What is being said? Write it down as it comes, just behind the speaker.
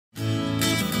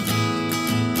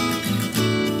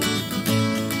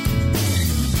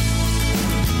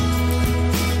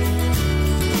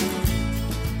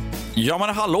Ja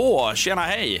men hallå, tjena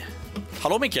hej.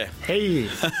 Hallå Micke. Hej.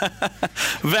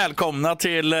 Välkomna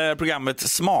till programmet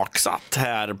Smaksatt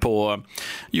här på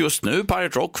just nu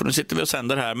Pirate Rock, för nu sitter vi och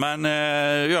sänder här. Men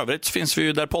i övrigt finns vi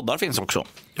ju där poddar finns också.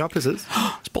 Ja, precis.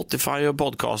 Spotify och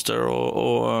Podcaster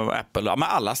och Apple. Ja, men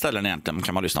alla ställen egentligen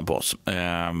kan man lyssna på oss.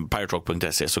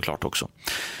 Piraterock.se såklart också.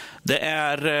 Det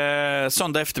är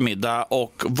söndag eftermiddag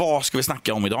och vad ska vi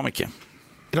snacka om idag Micke?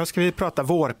 Idag ska vi prata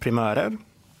vårprimörer.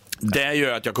 Det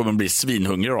gör att jag kommer bli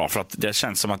svinhungrig då, för att det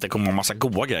känns som att det kommer en massa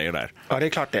goda grejer där. Ja, det är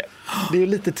klart det. Det är ju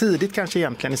lite tidigt kanske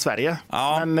egentligen i Sverige.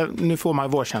 Ja. Men nu får man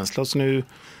vårkänsla så nu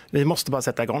vi måste bara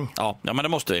sätta igång. Ja, men det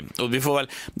måste vi. Och vi får väl,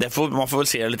 man får väl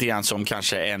se det lite grann som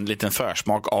kanske en liten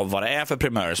försmak av vad det är för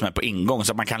primörer som är på ingång,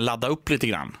 så att man kan ladda upp lite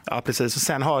grann. Ja, precis. Och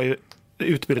sen har ju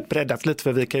utbudet breddats lite,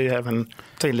 för vi kan ju även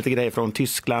ta in lite grejer från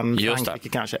Tyskland, Frankrike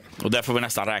kanske. Och där får vi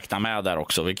nästan räkna med där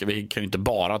också. Vi kan ju inte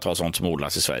bara ta sånt som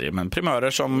odlas i Sverige, men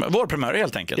primörer som vårprimörer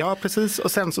helt enkelt. Ja, precis.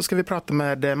 Och sen så ska vi prata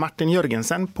med Martin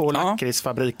Jörgensen på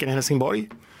lakritsfabriken i Helsingborg.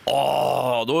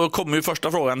 Då kommer ju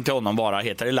första frågan till honom vara,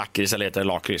 heter det lakrits eller heter det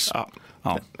lakrits? Ja.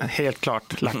 Helt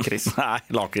klart lakrits. Nej,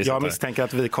 lakrits. Jag misstänker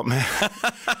att vi kommer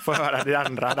få höra det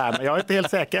andra där, men jag är inte helt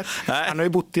säker. Nej. Han har ju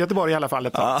bott i Göteborg i alla fall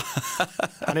ett tag.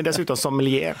 Han är dessutom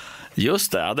sommelier.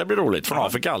 Just det, det blir roligt. Från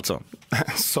Afrika alltså.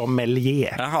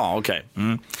 Sommelier. Jaha, okej.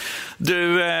 Mm.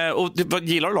 Du, vad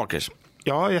gillar du lakrits?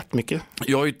 Ja, jättemycket.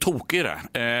 Jag är ju tokig i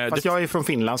det. Fast jag är från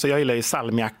Finland så jag gillar ju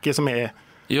salmiakki som är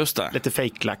just det. Lite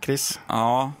fake-lakrits.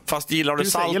 Ja, fast gillar du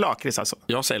salt? Du säger lakrits alltså?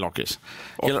 Jag säger lakrits.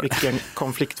 Och vilken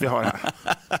konflikt vi har här.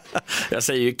 Jag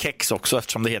säger ju kex också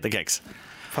eftersom det heter kex.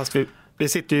 Fast vi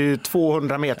sitter ju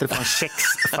 200 meter från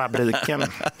kexfabriken.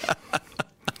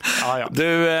 Ja.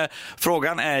 Du,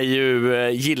 frågan är ju,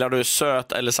 gillar du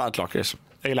söt eller saltlakrits?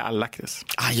 Jag gillar all lakrits.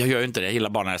 Jag gör ju inte det, jag gillar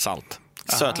bara när det är salt.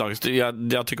 Sötlakrits,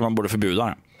 jag tycker man borde förbjuda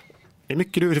det. Det är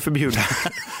mycket du vill förbjuda.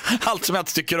 Allt som jag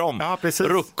inte tycker om. Ja, precis.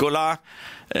 Rucola,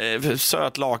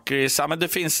 sötlakrits. Ja, men det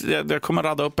finns, jag kommer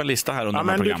radda upp en lista här under de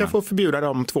här programmen. Du kan få förbjuda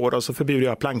de två då, så förbjuder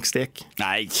jag plankstek.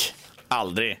 Nej,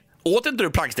 aldrig. Åt inte du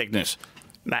plankstek nyss?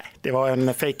 Nej, det var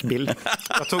en fake-bild.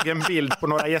 Jag tog en bild på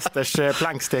några gästers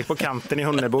plankstek på kanten i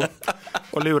Hunnebo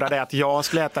och lurade att jag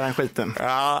skulle äta den skiten.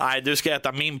 Ja, nej, du ska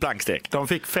äta min plankstek. De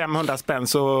fick 500 spänn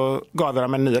så gav jag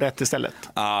dem en ny rätt istället.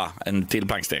 Ja, en till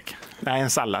plankstek. Nej, en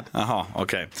sallad. Jaha,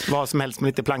 okej. Vad som helst med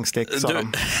lite plankstek, sa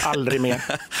de. Aldrig mer.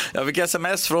 Jag fick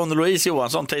sms från Louise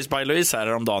Johansson, Taste by Louise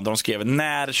här om dagen. De skrev,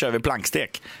 när kör vi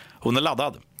plankstek? Hon är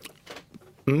laddad.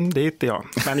 Det är inte jag,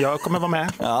 men jag kommer vara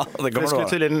med. Ja, det skulle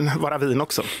tydligen vara vin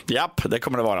också. Japp, det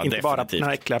kommer det vara. Inte definitivt. Bara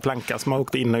några äckliga plankar som har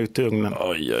åkt in och ut i ugnen.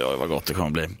 Oj, vad gott det kommer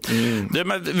bli. Du,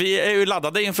 men vi är ju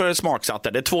laddade inför Smaksatt.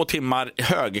 Det är 2 timmar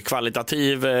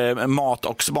högkvalitativ mat-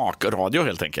 och smakradio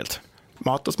helt enkelt.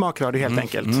 Mat- och smakradio helt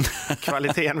enkelt.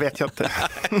 Kvaliteten vet jag inte.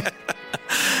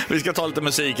 Vi ska ta lite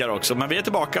musik här också, men vi är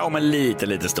tillbaka om en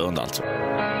lite stund alltså.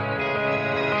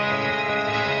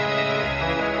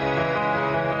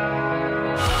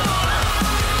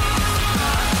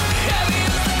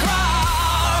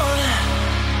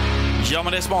 Ja,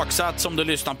 men det är Smaksatt som du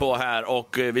lyssnar på här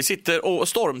och vi sitter och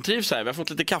stormtrivs här. Vi har fått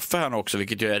lite kaffe här nu också,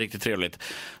 vilket ju är riktigt trevligt.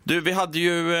 Du, vi hade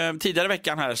ju tidigare i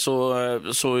veckan här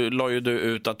så la ju du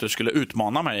ut att du skulle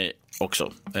utmana mig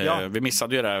också. Ja. Vi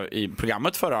missade ju det i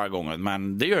programmet förra gången,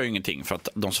 men det gör ju ingenting för att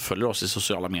de som följer oss i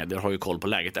sociala medier har ju koll på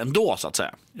läget ändå så att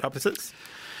säga. Ja, precis.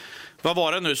 Vad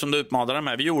var det nu som du utmanade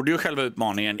med? Vi gjorde ju själva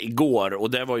utmaningen igår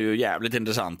och det var ju jävligt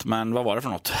intressant. Men vad var det för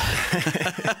något?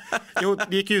 Jo,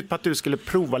 det gick ut på att du skulle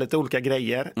prova lite olika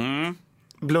grejer.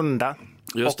 Blunda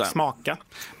och smaka.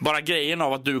 Bara grejen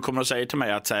av att du kommer att säga till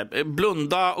mig att så här,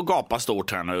 blunda och gapa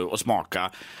stort här nu och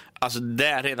smaka. Alltså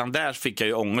redan där fick jag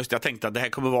ju ångest. Jag tänkte att det här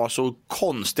kommer vara så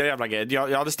konstiga jävla grejer.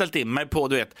 Jag hade ställt in mig på,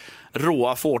 du vet,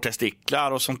 råa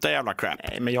fårtestiklar och sånt där jävla crap.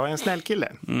 Nej, men jag är en snäll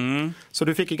kille. Så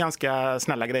du fick ju ganska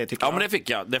snälla grejer tycker jag. Ja, men det fick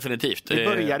jag, definitivt. Vi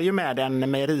började ju med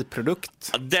en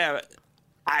mejeriprodukt.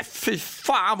 Nej, fy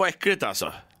fan vad äckligt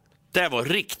alltså. Det var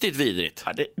riktigt vidrigt.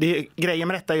 Ja, grejen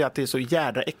med detta är ju att det är så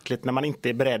jävla äckligt när man inte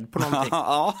är beredd på någonting.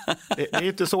 Ja. Det är ju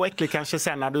inte så äckligt kanske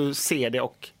sen när du ser det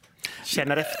och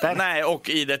känner efter. Nej, och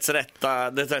i dess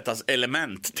rätta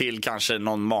element till kanske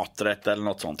någon maträtt eller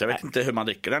något sånt. Jag vet inte hur man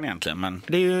dricker den egentligen. Men...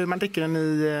 Det är ju, man dricker den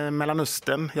i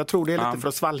Mellanöstern. Jag tror det är lite för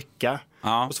att svalka.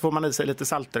 Ja. Och så får man i sig lite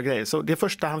salter och grejer. Så det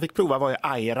första han fick prova var ju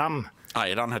ayran.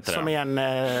 Ayran hette det. Som är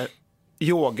en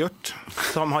yoghurt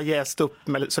som har jäst upp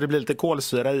så det blir lite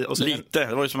kolsyra i. Och så Lite,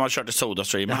 det var ju som att man körde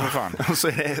SodaStream. Ja. Fan. Och så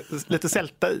är det lite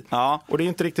sälta i. Ja. Och det är ju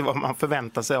inte riktigt vad man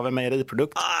förväntar sig av en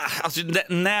mejeriprodukt. Alltså,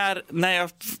 när jag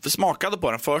smakade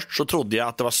på den först så trodde jag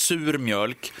att det var sur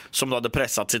mjölk som du hade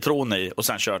pressat citron i och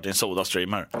sen kört i en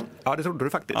SodaStreamer. Ja, det trodde du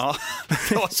faktiskt. Ja,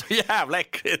 det var så jävla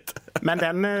äckligt.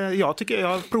 Men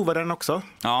jag provade den också.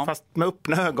 Ja. Fast med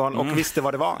öppna ögon och visste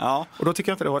vad det var. Ja. Och då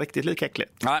tycker jag inte det var riktigt lika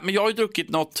äckligt. Nej, men jag har ju druckit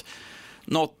något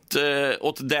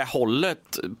åt det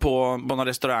hållet på någon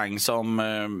restaurang som...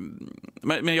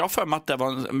 Men jag har för mig att det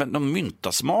var någon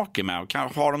myntasmak med.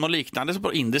 Har de något liknande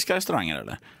på indiska restauranger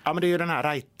eller? Ja, men det är ju den här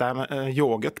raita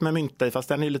yoghurt med mynta i, fast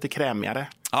den är ju lite krämigare.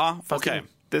 Ja, fast okej.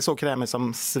 Det är så krämig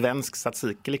som svensk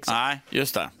tzatziki liksom. Nej,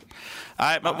 just det.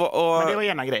 Nej, men det var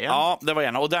ena grejen. Ja, det var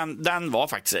ena. Och den var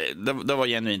faktiskt, det var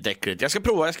genuint äckligt. Jag ska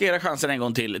ge dig chansen en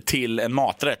gång till en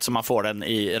maträtt så man får den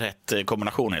i rätt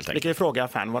kombination helt Vi enkelt. kan ju fråga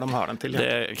fan vad de har den till.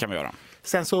 Det kan vi göra.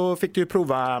 Sen så fick du ju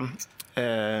prova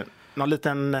någon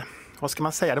liten, vad ska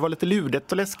man säga, det var lite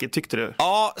ludet och läskigt tyckte du?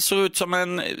 Ja, såg ut som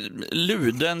en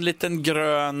luden liten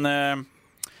grön...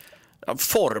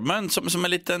 formen som är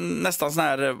lite nästan sån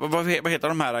här, vad heter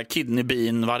de här kidney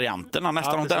bean-varianterna,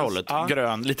 nästan åt det hållet. Ja.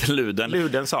 Grön, lite luden.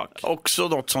 Luden sak. Också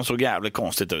något som såg jävligt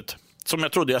konstigt ut. Som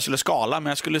jag trodde jag skulle skala, men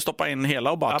jag skulle stoppa in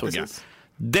hela och bara tugga.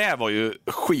 Det var ju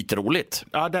skitroligt.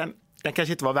 Ja, den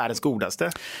kanske inte var världens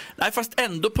godaste. Nej, fast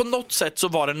ändå på något sätt så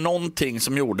var det någonting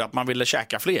som gjorde att man ville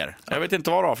käka fler. Jag vet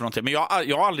inte vad det var för någonting, men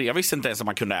jag visste inte ens att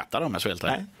man kunde äta dem.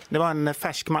 Nej, det var en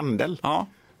färsk mandel. Ja.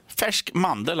 Färsk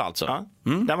mandel alltså. Ja,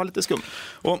 den var lite skum.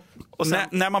 Och sen,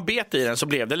 när man bet i den så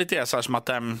blev det lite så här som att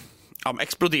den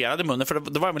exploderade i munnen, för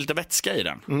det var väl lite vätska i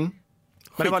den. Men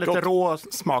det var lite rå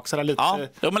smak, så lite...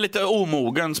 Ja, men lite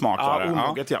omogen smak var det.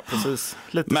 Omoget, ja, precis.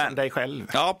 Lite som dig själv.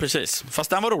 Ja, precis. Fast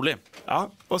den var rolig.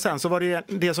 Ja, och sen så var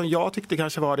det som jag tyckte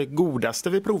kanske var det godaste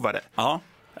vi provade. Ja.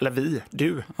 Eller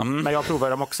du. Men jag provade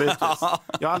dem också givetvis.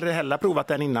 Jag har aldrig heller provat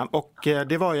den innan. Och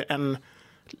det var ju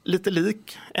lite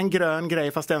lik en grön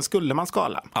grej, fast den skulle man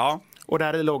skala. Ja. Och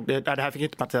där låg det här fick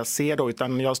inte Mattias se då,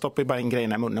 utan jag stoppade bara in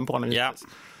grejerna i munnen på honom. Ja.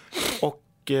 Och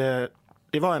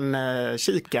det var en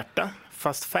kikärta,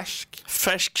 fast färsk.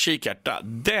 Färsk kikärta,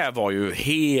 det var ju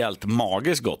helt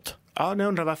magiskt gott. Ja, jag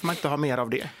undrar varför man inte har mer av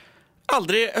det.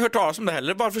 Aldrig hört talas om det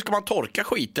heller. Varför ska man torka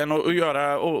skiten och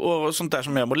göra och sånt där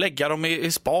som jag och lägga dem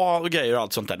i spa och grejer och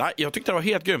allt sånt där? Nej, jag tyckte det var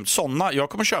helt grymt. Jag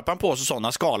kommer köpa en påse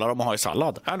sådana skalar de har i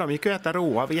sallad. Ja, de gick ju att äta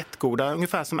råa, var jättegoda,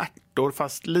 ungefär som ärtor,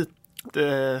 fast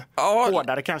lite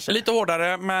hårdare kanske. Lite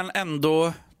hårdare, men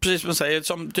ändå precis som du säger,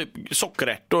 som typ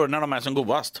sockerärtor när de är som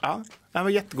godast. Ja, de var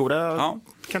jättegoda. Jag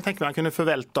kan tänka mig att man kunde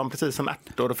förvält dem precis som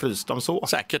ärtor och fryst dem så.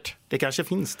 Säkert. Det kanske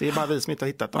finns, det är bara vi som inte har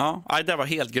hittat dem. Ja, det var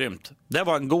helt grymt. Det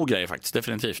var en god grej faktiskt,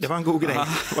 definitivt. Det var en god grej.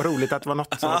 Vad roligt att det var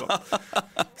något som var gott.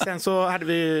 Sen så hade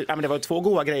vi, det var 2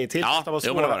 goda grejer till. Ja, det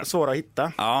var svåra att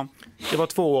hitta. Ja. Det var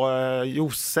 2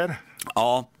 juicer.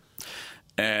 Ja.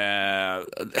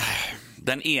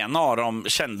 Den ena av dem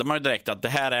kände man ju direkt att det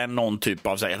här är någon typ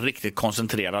av riktigt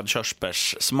koncentrerad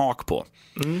körsbärssmak på.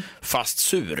 Fast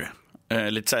sur.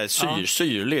 Lite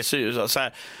syrlig. Så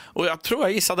här. Och jag tror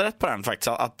jag gissade rätt på den faktiskt.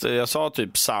 Att jag sa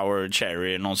typ sour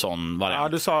cherry, någon sån variant. Ja,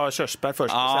 du sa körsbär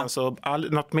först. Och sen så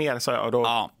något mer sa jag. Och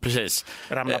då precis.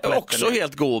 Också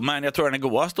helt god, men jag tror den är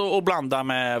godast att blanda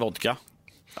med vodka.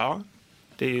 Ja,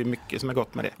 det är ju mycket som är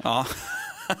gott med det. Ja.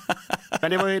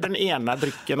 Men det var ju den ena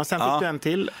drycken och sen fick du en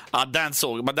till. Ja,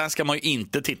 den ska man ju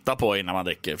inte titta på innan man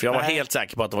dricker. För jag var helt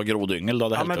säker på att det var grodyngel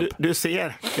då. Ja, men du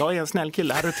ser, jag är en snäll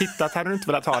kille. Hade du tittat hade du inte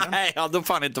velat ha den. Nej, jag hade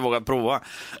fan inte vågat prova.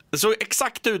 Det såg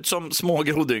exakt ut som små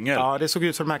grodyngel. Ja, det såg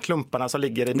ut som de här klumparna som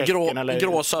ligger i däcken.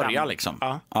 Grå sörja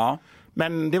liksom. Ja.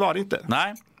 Men det var det inte.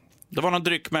 Nej. Det var någon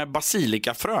dryck med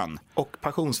basilikafrön. Och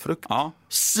passionsfrukt. Ja.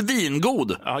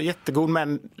 Svingod. Ja, jättegod,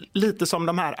 men lite som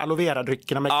de här aloe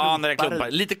vera-dryckerna med klumpar. Ja, när det är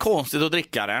klumpar. Lite konstigt att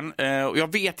dricka den.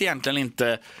 Jag vet egentligen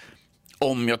inte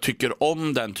om jag tycker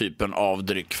om den typen av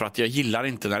dryck. För att jag gillar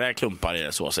inte när det är klumpar i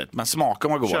det så sätt. Men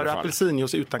smaken var god i alla fall. Kör du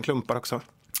apelsinjuice utan klumpar också?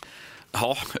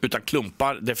 Ja, utan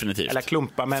klumpar definitivt. Eller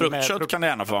klumpar, men fruktkött kan det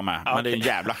gärna få vara med. Men det är en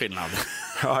jävla skillnad.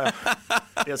 Ja.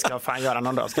 Det ska jag fan göra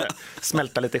någon dag. Ska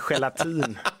smälta lite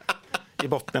gelatin i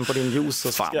botten på din juice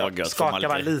och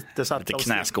skaka lite så att lite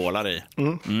knäskålar i.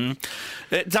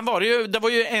 Sen var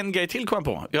ju en grej till, kom jag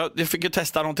på. Jag fick ju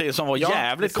testa någonting som var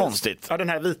jävligt konstigt. Ja, den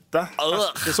här vita.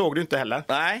 Det såg du inte heller.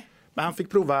 Nej. Men han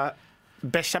fick prova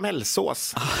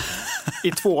bechamelsås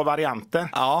i 2 varianter.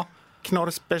 Ja.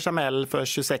 Knorrs bechamel för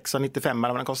 26,95 eller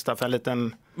vad den kostar för en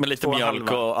liten. Med lite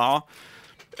mjölk och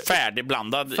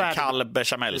färdigblandad kall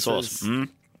bechamelsås.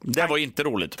 Det var inte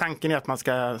roligt. Tanken är att man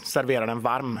ska servera den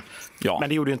varm. Ja. Men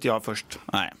det gjorde inte jag först.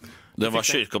 Nej. Den var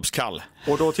kylskåpskall.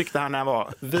 Och då tyckte han den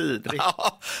var vidrig.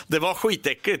 Ja, det var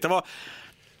skitäckligt. Det var,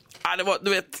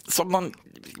 du vet, som någon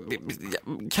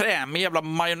krämig jävla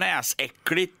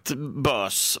majonnäsäckligt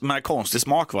bös med konstig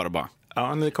smak var det bara.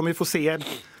 Ja, ni kommer ju få se.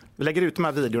 Vi lägger ut de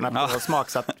här videorna på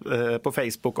Smaksatt på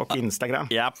Facebook och Instagram.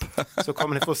 Japp. Så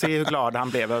kommer ni få se hur glad han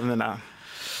blev över mina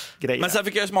grejer. Men sen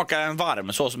fick jag smaka en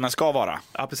varm så som den ska vara.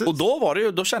 Ja, precis. Och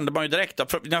då kände man ju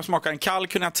direkt, för när jag smakade en kall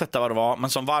kunde jag inte sätta vad det var, men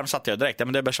som varm satte jag direkt,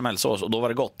 men det är bechamelsås och då var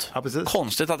det gott. Ja, precis.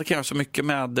 Konstigt att det kan göra så mycket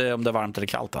med om det är varmt eller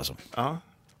kallt alltså. Ja.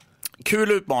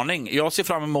 Kul utmaning. Jag ser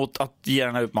fram emot att ge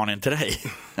den här utmaningen till dig.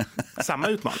 Samma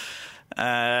utmaning.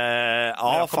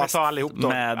 Ja, fast ta allihop då.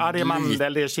 med Ja, det är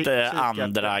mandel, det är lite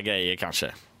andra grejer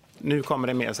kanske. Nu kommer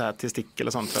det mer så här testikel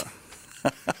och sånt.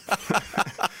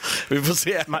 Vi får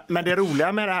se. Men det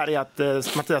roliga med det här är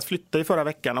att Mattias flyttade i förra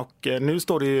veckan och nu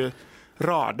står det ju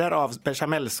rader av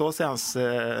bechamelsås i hans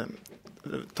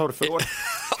torrförråd.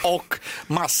 Och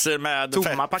massor med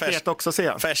tomma paket också, ser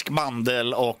jag. Färsk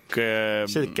mandel och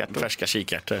färska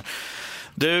kikärtor.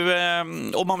 Du,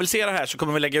 om man vill se det här så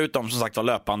kommer vi lägga ut dem som sagt var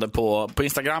löpande på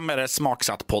Instagram är det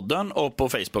Smaksatt-podden och på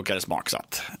Facebook är det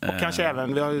Smaksatt. Och kanske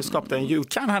även, vi har ju skapat en YouTube.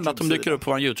 Kan hända att de dyker upp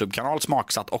på en YouTube-kanal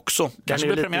Smaksatt också. Kanske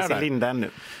blir premiär där. Linda ännu.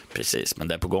 Precis, men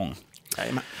det är på gång.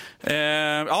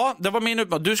 Ja, det var min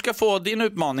utmaning. Du ska få din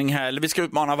utmaning här, eller vi ska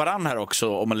utmana varann här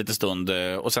också om en liten stund.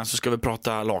 Och sen så ska vi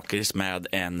prata lakrits med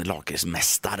en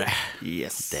lakritsmästare.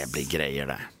 Yes. Det blir grejer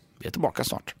där. Vi är tillbaka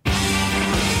snart.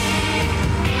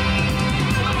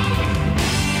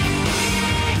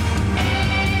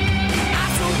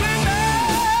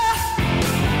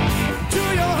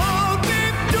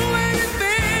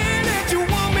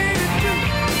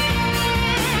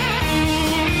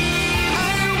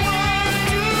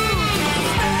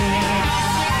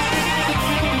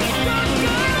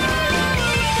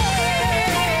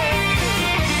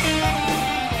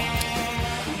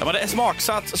 Ja, det är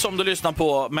Smaksatt som du lyssnar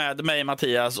på med mig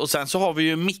Mattias och sen så har vi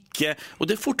ju Micke och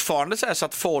det är fortfarande så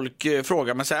att folk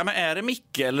frågar mig så här, men är det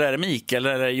Micke eller är det Mikael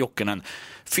eller är det Jokinen?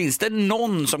 Finns det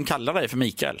någon som kallar dig för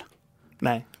Mikael?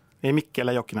 Nej, det är Micke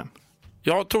eller Jokinen.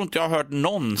 Jag tror inte jag har hört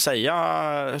någon säga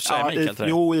Mikael till dig.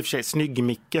 Jo, i och för sig,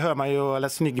 snygg-Micke hör man ju, eller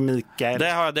snygg-Mikael.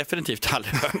 Det har jag definitivt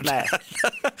aldrig hört. Nej,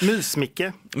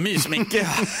 Mys-Micke. Mys-Micke.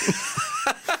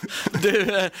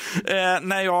 Du,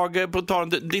 när jag på tal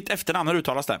ditt efternamn, hur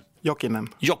uttalas det?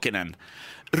 Jokinen.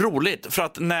 Roligt, för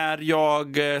att när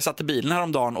jag satt i bilen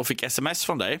häromdagen och fick sms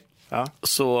från dig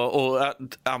och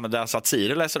använde så att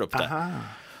Siri läser upp det. Aha.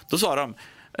 Då sa de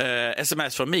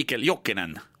sms från Mikael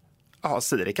Jokinen. Ja,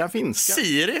 Siri kan finska.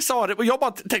 Siri sa det och jag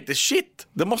bara tänkte shit,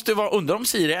 det måste ju vara undra om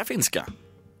Siri är finska.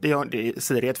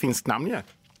 Siri är ett finskt namn ju.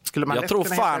 Skulle man jag tror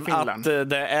fan att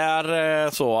det är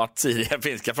så att Siri är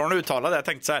finska. Från att uttala det, jag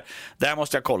tänkte så här, det här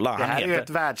måste jag kolla. Det här är ju ett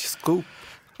världsscoop.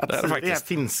 Att Siri är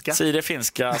finska. Siri är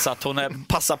finska, så att hon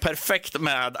passar perfekt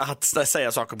med att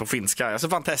säga saker på finska. Jag ska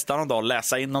fan testa någon dag och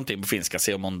läsa in någonting på finska,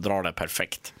 se om hon drar det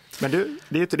perfekt. Men du,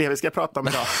 det är ju inte det vi ska prata om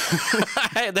idag.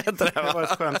 Nej, det är inte det. Det var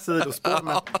ett skönt sidospår.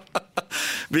 Men...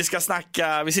 Vi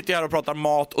sitter här och pratar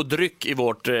mat och dryck i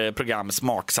vårt program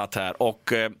Smaksatt här.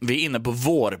 Och vi är inne på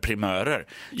vårprimörer.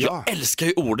 Ja. Jag älskar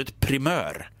ju ordet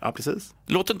primör. Ja, precis.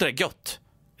 Låter inte det gött?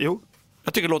 Jo.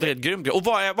 Jag tycker det låter helt grymt. Och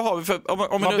vad har vi för...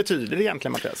 Vad betyder det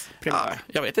egentligen, Mattias?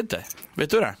 Jag vet inte. Vet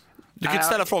du det? Du kan inte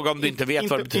ställa fråga om du inte vet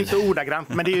vad det betyder. Inte ordagrant,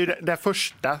 men det är ju det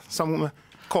första som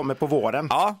kommer på våren.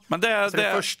 Ja, men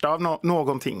det första av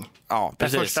någonting. Ja,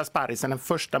 precis. Den första sparrisen, den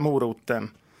första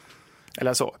moroten.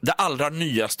 Eller så. Det allra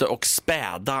nyaste och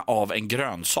späda av en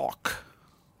grönsak.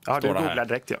 Ja, du googlar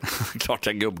direkt, ja. Klart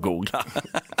jag gubb-googlar.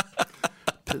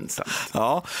 Pinsamt.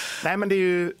 Ja. Nej, men det är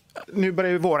ju... Nu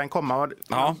börjar ju våren komma.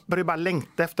 Man börjar bara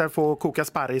längta efter att få koka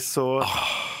sparris och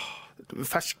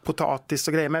färsk potatis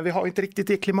och grejer. Men vi har ju inte riktigt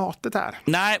det klimatet här.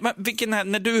 Nej, men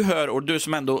när du hör, och du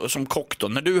som ändå som kock då,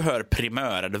 när du hör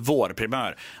primör eller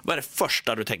vårprimör, vad är det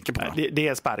första du tänker på? Det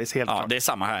är sparris, helt klart. Ja, det är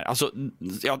samma här. Alltså,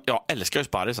 jag älskar ju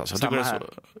sparris. Alltså. Samma det är här.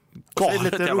 Det är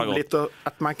lite roligt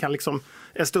att man kan liksom...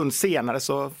 En stund senare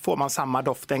så får man samma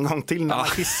doft en gång till när man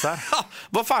kissar.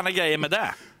 Vad fan är grejen med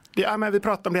det? Men vi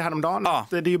pratade om det här om dagen.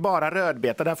 Det är ju bara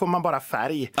rödbeta, där får man bara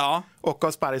färg. Ja. Och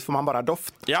av sparris får man bara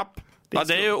doft. Japp.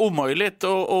 Det är ju omöjligt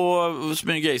att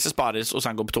smyga i sig sparris och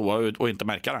sen gå på toa och inte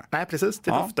märka det. Nej, precis.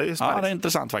 Det doftar ju sparris. Ja, det är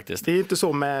intressant faktiskt. Det är inte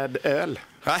så med öl.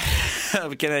 Nej,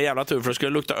 vilken jävla tur, för det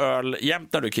skulle lukta öl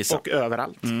jämt när du kissar. Och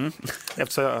överallt.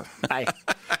 Nej.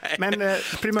 Men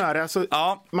primörer, alltså,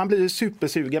 man blir ju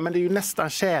supersugen, men det är ju nästan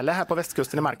tjäle här på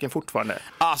västkusten i marken fortfarande.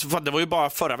 Alltså, det var ju bara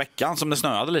förra veckan som det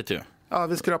snöade lite ju. Ja,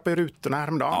 vi skrapade i rutorna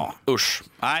häromdagen. Ja, usch.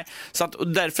 Nej, så att, och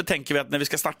därför tänker vi att när vi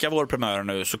ska snacka vår primör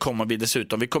nu så kommer vi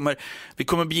dessutom, vi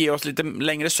kommer bege oss lite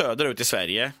längre söderut i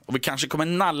Sverige och vi kanske kommer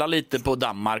nalla lite på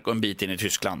Danmark och en bit in i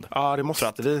Tyskland. Ja, det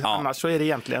måste vi. Ja. Annars så är det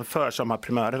egentligen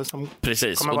försommarprimörer som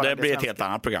precis, och det blir ett helt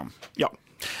annat program. Ja.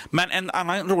 Men en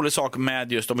annan rolig sak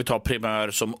med just om vi tar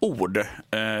primör som ord,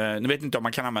 nu vet inte om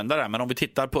man kan använda det, men om vi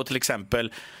tittar på till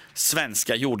exempel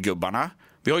svenska jordgubbarna.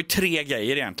 Vi har ju 3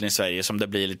 grejer egentligen i Sverige som det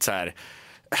blir lite så här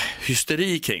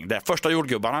hysteri kring. Det är första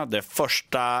jordgubbarna, det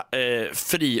första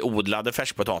friodlade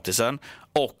färskpotatisen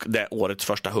och det är årets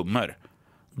första hummer.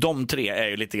 De 3 är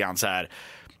ju lite grann så här,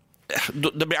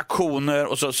 det blir aktioner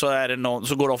och så är det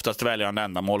så går det oftast till välgörande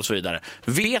ändamål och så vidare.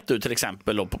 Vet du till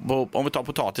exempel om vi tar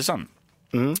potatisen?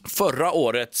 Förra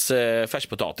årets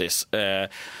färskpotatis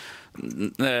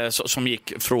som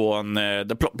gick från,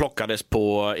 det plockades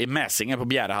i Mäsingen på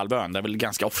Bjärehalvön. Det är väl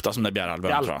ganska ofta som det är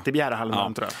Bjärehalvön. Det är alltid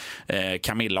Bjärehalvön, tror jag.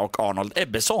 Camilla och Arnold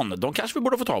Ebbesson, de kanske vi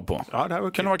borde få tag på. Ja,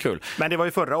 det kan vara kul. Men det var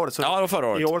ju förra året. Så ja, det var förra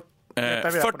året. I år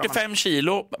 45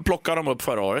 kilo plockade de upp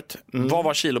förra året. Vad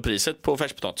var kilopriset på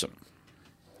färskpotatisen?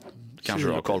 Kanske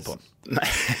du har koll på. Nej.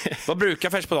 Vad brukar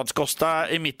färskpotatis kosta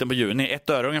i mitten på juni? 1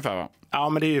 öre ungefär, va? Ja,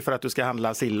 men det är ju för att du ska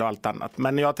handla sill och allt annat.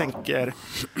 Men jag tänker,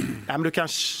 men du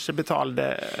kanske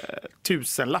betalade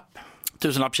 1000-lapp.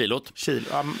 1000-lapp kilot.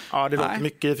 Ja, det låter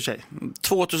mycket i och för sig.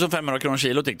 2500 kronor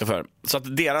kilot gick det för. Så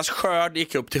att deras skörd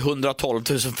gick upp till 112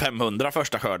 500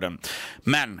 första skörden.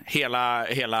 Men hela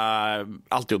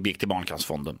alltihop gick till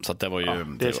Barncancerfonden. Så att det var ju...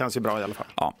 det känns ju bra i alla fall.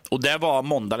 Ja, och det var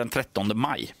måndag den 13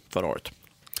 maj förra året.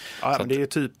 Ja, men det är ju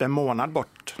typ en månad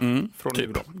bort från typ,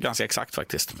 nu då. ganska exakt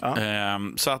faktiskt. Ja.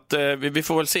 Så att vi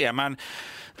får väl se. Men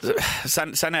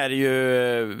sen är det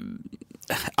ju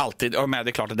alltid, det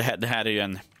är klart att det här är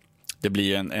ju det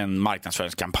blir en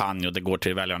marknadsföringskampanj och det går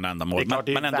till välgörande ändamål. Det är klart,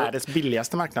 det är världens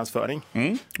billigaste marknadsföring.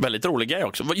 Väldigt rolig grej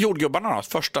också. Jordgubbarna då?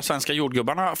 Första svenska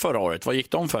jordgubbarna förra året, vad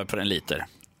gick de för en liter?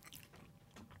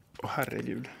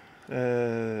 Herregud.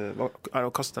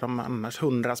 Vad kostar de annars?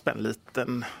 100 spänn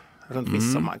liten runt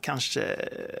midsommar. Kanske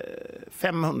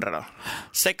 500 då.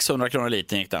 600 kronor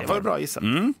liter gick den. Det var bra gissat.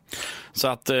 Så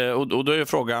att, och då är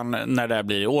frågan när det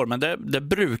blir i år. Men det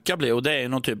brukar bli, och det är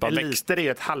någon typ av... Liter är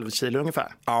ju ett halvkilo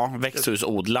ungefär. Ja,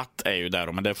 växthusodlat är ju där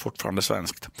då, men det är fortfarande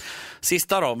svenskt.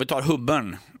 Sista då, vi tar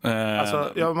hubbern.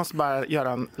 Alltså, jag måste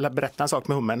bara berätta en sak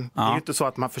med hummern. Det är ju inte så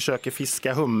att man försöker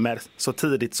fiska hummer så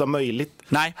tidigt som möjligt.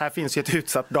 Nej. Här finns ju ett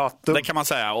utsatt datum. Det kan man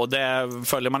säga, och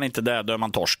följer man inte det, då är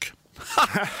man torsk.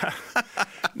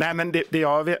 Nej, men det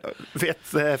jag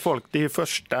vet folk, det är ju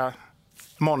första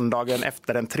måndagen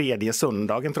efter den 3:e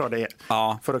söndagen, tror jag det är.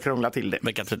 Ja. För att krångla till det.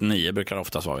 Vecka 39 brukar det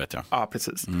oftast vara, vet jag. Ja,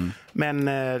 precis. Men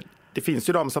det finns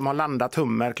ju de som har landat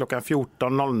hummer klockan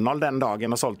 14.00 den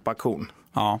dagen och sålt på auktion.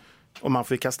 Ja. Och man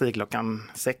får kasta i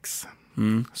klockan 6.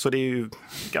 Så det är ju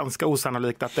ganska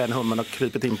osannolikt att den hummern har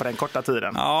krypit in på den korta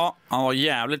tiden. Ja, han var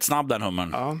jävligt snabb den hummern.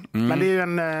 Ja. Men det är ju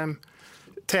en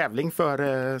tävling för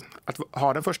att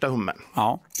ha den första hummern.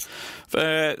 Ja.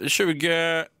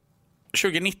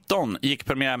 2019 gick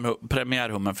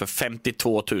premiärhummern för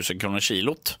 52 000 kronor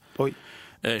kilot. Oj.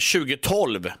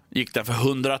 2012 gick den för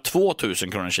 102 000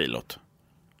 kronor kilot.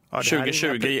 Ja,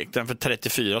 2020 gick den för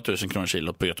 34 000 kronor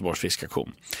kilot på Göteborgs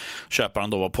fiskaktion. Köparen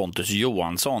då var Pontus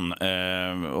Johansson.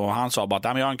 Och han sa bara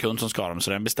att jag har en kund som ska ha dem, så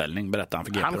det är en beställning, berättade han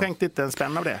för GP. Han skänkte inte en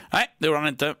spänn av det. Nej, det gjorde han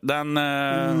inte.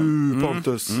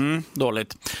 Pontus.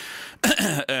 Dåligt.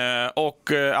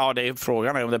 Och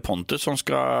frågan är om det är Pontus som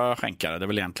ska skänka det. Det är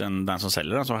väl egentligen den som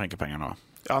säljer den som skänker pengarna.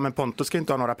 Ja, men Pontus ska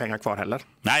inte ha några pengar kvar heller.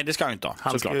 Nej, det ska han inte ha.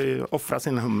 Han ska ju offra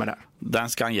sin hummer där. Den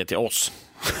ska han ge till oss.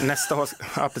 Nästa år,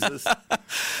 ja precis.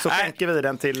 Så skänker vi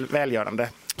den till välgörande.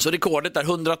 Så rekordet är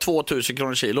 102 000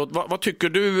 kronor kilot. Vad tycker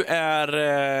du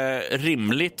är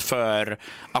rimligt för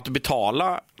att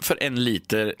betala för 1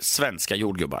 liter svenska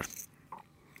jordgubbar?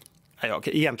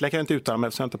 Egentligen kan jag inte uttala mig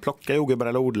eftersom jag inte plockar jordgubbar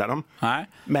eller odlar dem. Nej.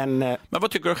 Men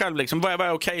vad tycker du själv? Liksom? Vad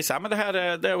är okej? Så här, men det här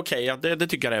är okej. Det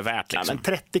tycker jag är värt. Liksom. Ja, men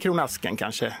 30 kronor asken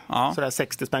kanske. Ja. Sådär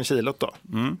 60 spänn kilot då.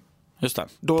 Just det.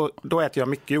 Då äter jag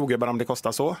mycket jordgubbar om det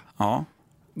kostar så. Ja.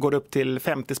 Går det upp till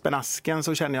 50 spänn asken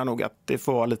så känner jag nog att det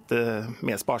får vara lite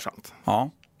mer sparsamt.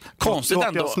 Ja. Konstigt Låter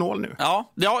ändå. jag snål nu?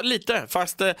 Ja, lite.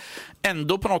 Fast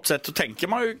ändå på något sätt så tänker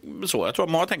man ju så. Jag tror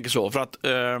att många tänker så. För att,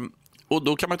 och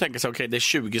då kan man tänka sig, okej, det är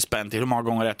 20 spänn till. Hur många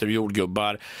gånger äter du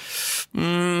jordgubbar?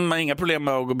 Man har inga problem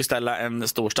med att beställa en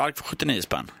stor stark för 79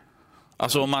 spänn.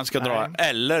 Alltså om man ska dra,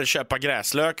 eller köpa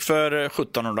gräslök för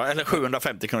 1700 eller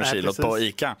 750 kronor kilot på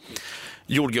ICA.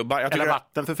 Jordgubbar. Eller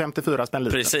vatten för 54 spänn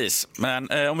liter. Precis.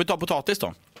 Men om vi tar potatis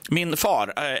då. Min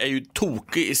far är ju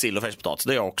tokig i sill och färskpotatis,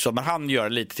 det är jag också. Men han gör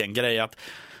lite till en grej att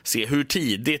se hur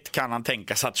tidigt kan han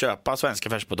tänka sig att köpa svenska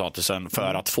färskpotatisen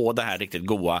för att få det här riktigt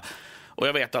goda. Och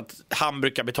jag vet att han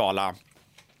brukar betala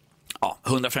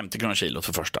 150 kronor kilo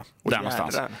för första. Där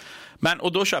någonstans.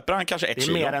 Och då köper han kanske 1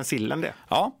 kilo. Det är mer än sillen det.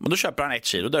 Ja, men då köper han 1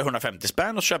 kilo, det är 150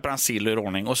 spänn, och så köper han sill i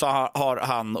ordning. Och så har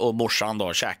han och morsan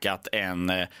då käkat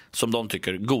en, som de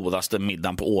tycker, godaste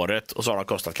middagen på året. Och så har det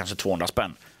kostat kanske 200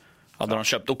 spänn. Hade de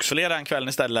köpt oxfilé den kvällen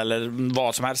istället eller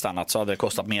vad som helst annat så hade det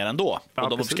kostat mer ändå. Och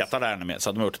de uppskattar det här med, så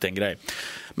hade de gjort det till en grej.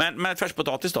 Men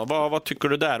färskpotatis då, vad tycker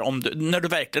du där? När du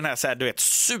verkligen är så här, du vet,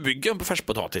 sugen på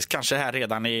färskpotatis, kanske här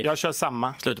redan i... Jag kör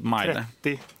samma. Slutet på maj.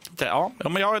 30. Ja,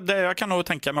 men jag kan nog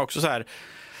tänka mig också så här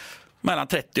mellan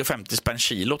 30 och 50 spänn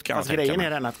kilot kan jag tänka mig. Grejen är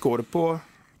den att går du på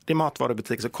din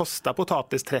matvarubutik så kostar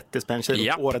potatis 30 spänn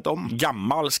kilot året om.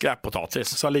 Gammal skräppotatis.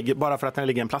 Så bara för att den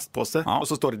ligger i en plastpåse och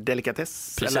så står det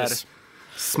delikatess. Precis. Eller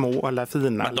små eller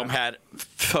fina. Men de här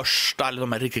första, eller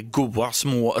de här riktigt goda,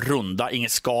 små, runda,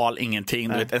 inget skal, ingenting.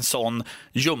 Du vet, en sån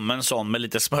ljummen sån med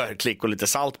lite smörklick och lite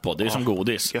salt på. Det är ju som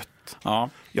godis. Gött. Ja.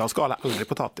 Jag skalar aldrig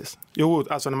potatis. Jo,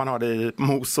 alltså när man har det i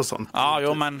mos och sånt.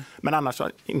 Ja, men annars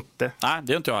inte. Nej,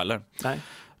 det är inte jag heller. Nej.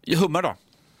 Hummer då?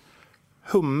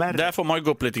 Hummer. Där får man ju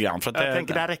gå upp lite grann. För att jag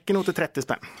tänker det räcker nog till 30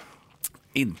 spänn.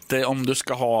 Inte om du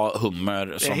ska ha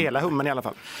hummer. Som... Hela hummen i alla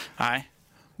fall. Nej.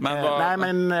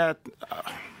 Men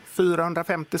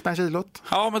 450 spänn kilot.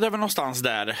 Ja, men det är väl någonstans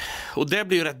där. Och det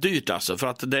blir ju rätt dyrt alltså. För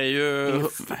att det är ju...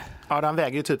 Ja, den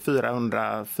väger ju typ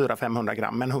 400-500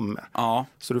 gram en hummer. Ja.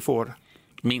 Så du får...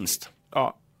 Minst.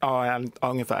 Ja,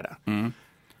 ungefär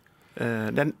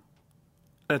där. Den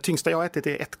tyngsta jag ätit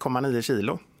är 1,9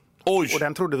 kilo. Oj! Och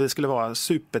den trodde vi skulle vara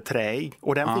superträig.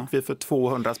 Och den fick vi för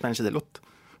 200 spänn kilot.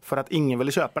 För att ingen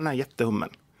ville köpa den här jättehummen.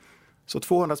 Så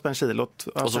 200 spänn kilot.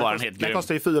 Och så var den helt grym. Den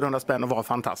kostade ju 400 spänn och var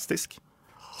fantastisk.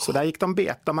 Så där gick de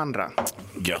bet de andra.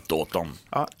 Gött åt dem.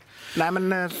 Ja. Nej,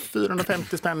 men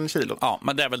 450 spänn kilot. Ja,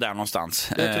 men det är väl där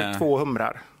någonstans. Det är typ 2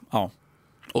 humrar. Ja.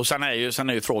 Och sen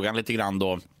är ju frågan lite grann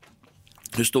då,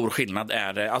 hur stor skillnad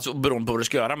är det? Alltså beroende på vad du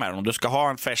ska göra med den. Om du ska ha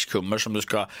en färsk hummer som du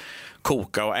ska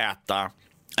koka och äta,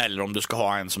 eller om du ska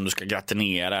ha en som du ska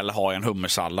gratinera eller ha en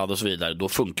hummersallad och så vidare, då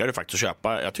funkar det faktiskt att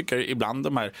köpa. Jag tycker ibland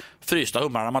de här frysta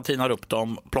humrarna, man tinar upp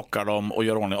dem, plockar dem och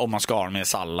gör ordning. Om man ska ha dem i en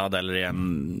sallad eller i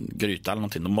en gryta eller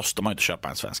någonting, då måste man inte köpa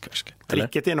en svensk färsk.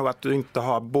 Tricket är nog att du inte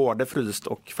har både fryst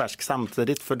och färsk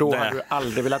samtidigt, för då har du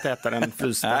aldrig velat äta den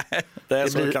frysta.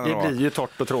 det blir ju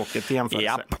torrt och tråkigt i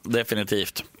jämförelse. Ja,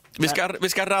 definitivt. Vi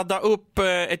ska radda upp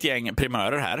ett gäng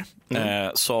primörer här.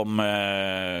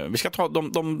 Vi ska ta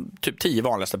de typ 10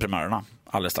 vanligaste primörerna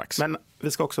alldeles strax. Men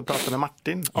vi ska också prata med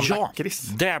Martin om lakrits.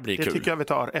 Det blir kul. Det tycker jag vi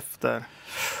tar efter.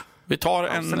 Vi tar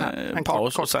en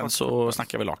paus och sen så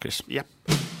snackar vi lakrits. Yep.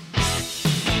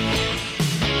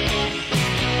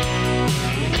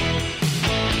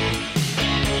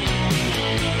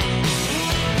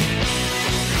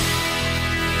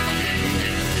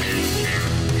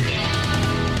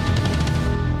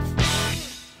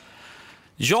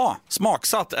 Ja,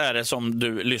 Smaksatt är det som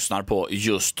du lyssnar på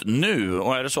just nu.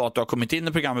 Och är det så att du har kommit in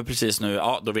i programmet precis nu,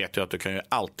 ja, då vet du att du kan ju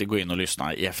alltid gå in och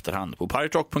lyssna i efterhand på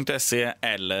piraterock.se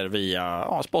eller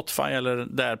via Spotify eller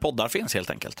där poddar finns helt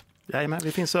enkelt. Jajamän,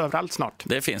 vi finns överallt snart.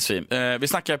 Det finns vi. Vi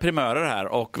snackar primörer här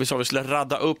och vi sa att vi skulle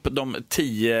radda upp de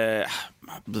 10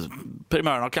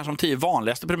 primörerna, kanske de 10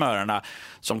 vanligaste primörerna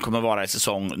som kommer vara i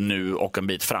säsong nu och en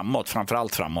bit framåt.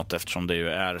 Framförallt framåt eftersom det ju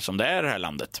är som det är i det här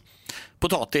landet.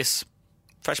 Potatis.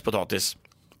 Färskpotatis.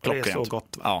 Klockrent. Det är så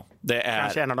gott. Ja, det är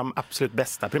kanske en av de absolut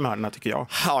bästa primörerna tycker jag.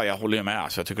 Ja, jag håller med.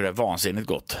 Alltså, jag tycker det är vansinnigt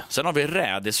gott. Sen har vi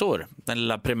rädisor, den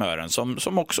lilla primören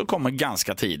som också kommer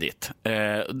ganska tidigt.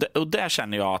 Och där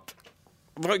känner jag att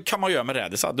vad kan man göra med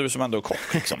rädisar? Du som ändå är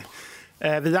kock liksom.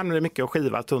 Vi använder mycket att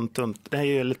skiva tunt. Det är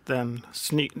ju lite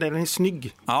snygg. Den är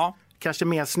snygg. Ja. Kanske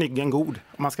mer snygg än god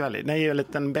om man ska välja. Den är ju en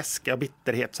liten beska och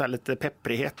bitterhet, så här lite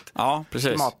pepprighet. Ja,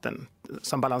 precis. Maten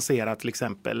som balanserar till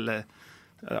exempel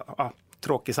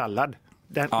tråkig sallad.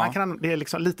 Det är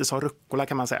liksom lite som rucola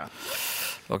kan man säga.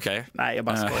 Okej. Nej, jag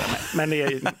bara skojar med. Men det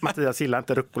är, Mattias gillar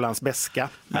inte rucolans beska.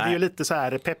 Men det är ju lite så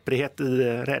här pepprighet i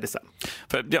rädisen.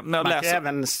 Man kan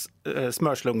även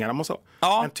smörslunga dem och så.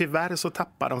 Ja. Men tyvärr så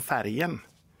tappar de färgen.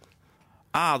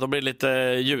 De blir lite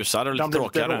ljusare och lite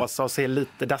tråkigare. De blir lite rosa och ser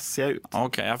lite dassiga ut.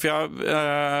 Okej, för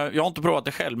jag har inte provat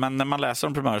det själv, men när man läser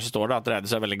om primörer så står det att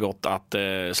rädis är väldigt gott att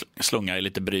slunga i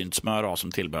lite brynt smör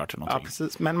som tillbehör till någonting. Ja,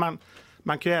 precis. Men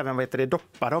man kan ju även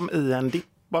doppa dem i en dipp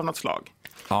av något slag.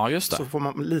 Ja, just det. Så får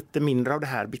man lite mindre av det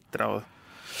här bittra och...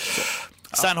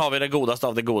 Sen har vi det godaste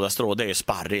av det godaste då, det är ju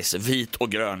sparris, vit och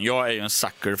grön. Jag är ju en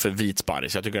sucker för vit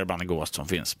sparris, jag tycker det är bland det godaste som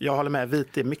finns. Jag håller med,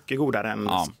 vit är mycket godare än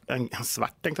en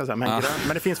svart, tänkte jag säga, men grön.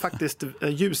 Men det finns faktiskt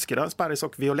ljusgrön sparris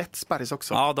och violett sparris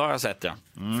också. Ja, det har jag sett, ja.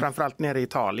 Framförallt nere i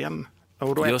Italien,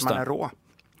 och då äter man en rå.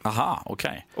 Aha,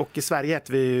 okej. Och i Sverige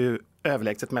äter vi ju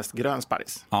överlägset mest grön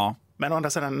sparris. Ja. Men å andra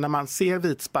sidan, när man ser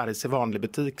vit sparris i vanlig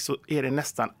butik så är det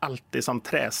nästan alltid som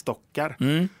trästockar.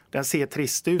 Den ser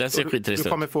trist ut. Den ser skittrist ut. Du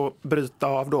kommer få bryta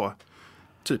av då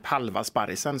typ halva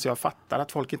sparrisen. Så jag fattar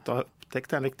att folk inte har upptäckt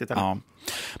den riktigt än. Ja.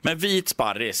 Men vit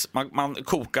sparris, man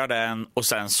kokar den och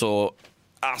sen så,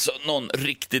 alltså någon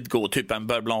riktigt god, typ en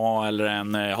beurre blanc eller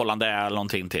en hollandaise eller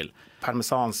någonting till.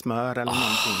 Parmesansmör eller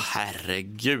någonting.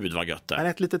 Herregud vad gött det är. Men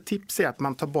ett litet tips är att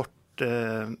man tar bort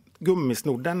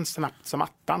gummisnodden snabbt som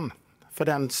attan. För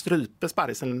den stryper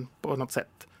sparrisen på något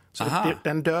sätt. Så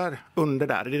den dör under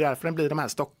där. Det är därför den blir de här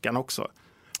stockarna också.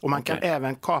 Och man kan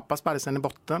även kapa sparrisen i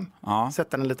botten.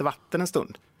 Sätta den i lite vatten en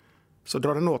stund. Så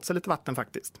drar den åt sig lite vatten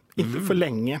faktiskt. Inte för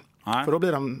länge. För då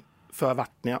blir de för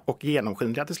vattniga och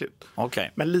genomskinliga till slut.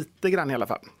 Men lite grann i alla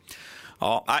fall.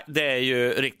 Ja, det är ju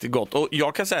riktigt gott. Och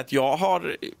jag kan säga att jag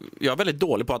är väldigt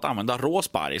dålig på att använda rå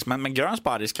sparris. Men grön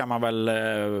sparris kan man väl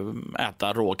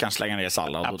äta rå, kanske slänga ner i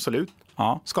sallad. Absolut.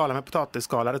 Skala med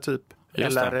potatisskalare typ.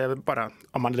 Eller bara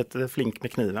om man är lite flink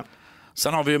med kniven.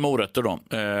 Sen har vi ju morötter då.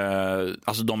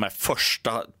 Alltså de här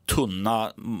första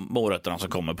tunna morötterna som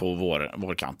kommer på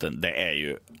vårkanten. Det är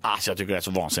ju, alltså jag tycker det är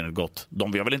så vansinnigt gott.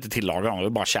 De vill väl inte tillaga dem, vi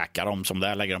vill bara käka dem som det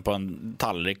är. Lägger dem på en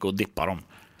tallrik och dippar dem.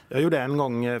 Jag gjorde en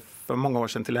gång för många år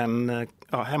sedan till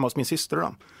hemma hos min syster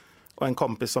då. Och en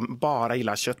kompis som bara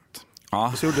gillar kött.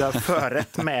 Och så gjorde jag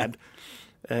förrätt med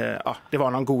det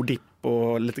var någon god dipp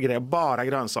och lite grejer, bara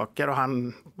grönsaker, och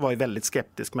han var ju väldigt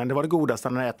skeptisk, men det var det godaste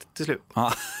han hade ätit till slut.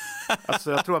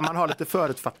 Alltså jag tror att man har lite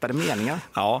förutfattade meningar.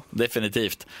 Ja,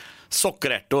 definitivt.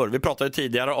 Sockerärtor, vi pratade ju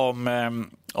tidigare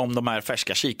om de här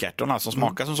färska kikärtorna som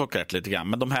smakar som sockerärtor lite grann.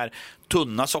 Men de här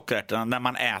tunna sockerärtorna, när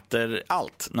man äter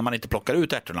allt, när man inte plockar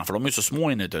ut ärtorna, för de är ju så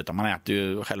små inuti, utan man äter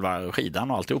ju själva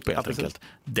skidan och alltihop helt enkelt.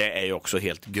 Det är ju också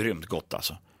helt grymt gott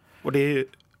alltså. Och det är ju,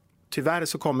 tyvärr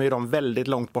så kommer ju de väldigt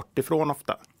långt bort ifrån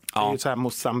ofta. Det är ju så här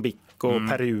Mozambique och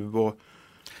Peru och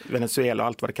Venezuela och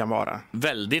allt vad det kan vara.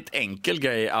 Väldigt enkel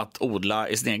grej att odla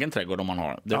i sin egen trädgård om man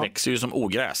har. Det växer ju som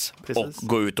ogräs. Precis. Och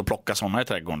gå ut och plocka sådana i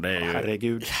trädgården, det är ju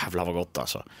herregud. Jävla vad gott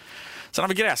alltså. Sen har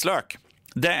vi gräslök.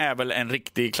 Det är väl en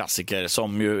riktig klassiker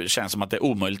som ju känns som att det är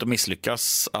omöjligt att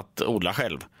misslyckas att odla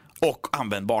själv. Och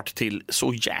användbart till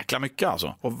så jäkla mycket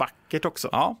alltså. Och vackert också.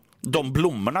 Ja, de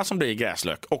blommorna som blir i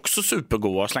gräslök, också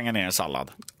supergoda att slänga ner i en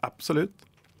sallad. Absolut.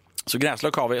 Så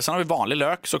gräslök har vi. Sen har vi vanlig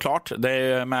lök såklart.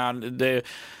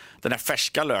 Den här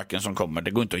färska löken som kommer,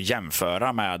 det går inte att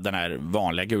jämföra med den här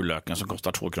vanliga gullöken som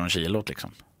kostar 2 kronor kilot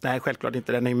liksom. Nej, självklart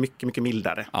inte. Den är mycket, mycket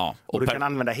mildare. Ja, och du kan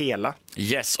använda hela.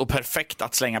 Yes, och perfekt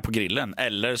att slänga på grillen.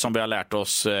 Eller som vi har lärt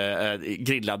oss,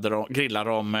 grillar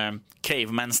dem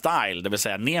caveman style. Det vill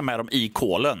säga ner med dem i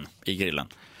kolen i grillen.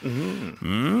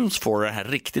 Så får det här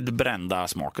riktigt brända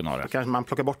smaken av det. Då kanske man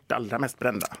plockar bort det allra mest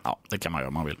brända. Ja, det kan man göra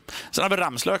om man vill. Sen har vi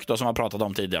ramslök då, som jag pratat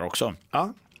om tidigare också.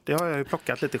 Ja, det har jag ju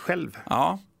plockat lite själv.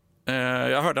 Ja,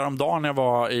 jag hörde om dagen när jag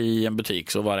var i en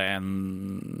butik, så var det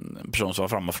en person som var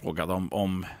framme och frågade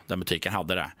om den butiken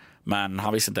hade det. Men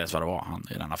han visste inte ens vad det var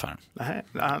i den affären. Nej,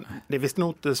 det visste nog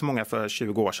inte så många för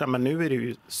 20 år sedan, men nu är det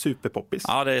ju superpoppis.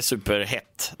 Ja, det är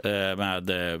superhett med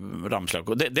ramslök.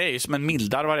 Det är ju som en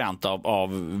mildare variant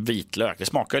av vitlök. Det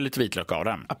smakar ju lite vitlök av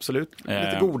den. Absolut.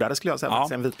 Lite godare skulle jag säga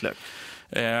än vitlök.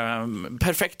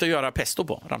 Perfekt att göra pesto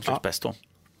på, ramslökspesto.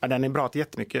 Ja, den är bra till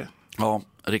jättemycket. Ja,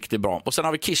 riktigt bra. Och sen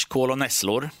har vi kirskål och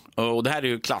nässlor. Och det här är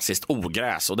ju klassiskt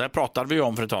ogräs. Och där pratade vi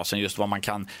om för ett tag sedan just vad man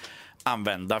kan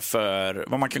använda för,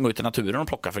 vad man kan gå ut i naturen och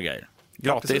plocka för grejer.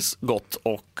 Gratis, gott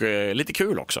och lite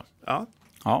kul också.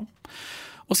 Ja.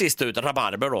 Och sist ut,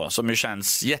 rabarber då, som ju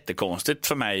känns jättekonstigt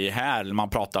för mig här när man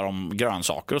pratar om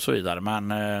grönsaker och så vidare.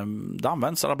 Men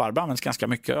rabarber används ganska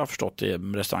mycket, jag har förstått, i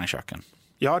restaurangköken.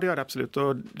 Ja, det gör det absolut.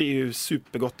 Och det är ju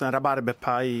supergott. En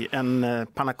rabarberpaj, en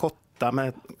panna cotta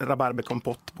med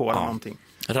rabarberkompott på eller någonting.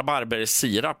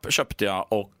 Rabarbersirap köpte jag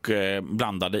och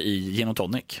blandade i gin och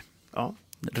tonic. Ja.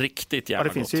 Riktigt jävla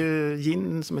gott. Det finns ju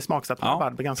gin som är smaksatt med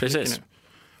rabarber ganska mycket nu.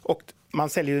 Och man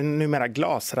säljer ju numera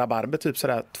glasrabarber, typ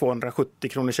sådär 270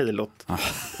 kronor kilot.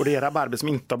 Och det är rabarber som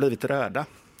inte har blivit röda,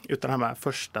 utan de här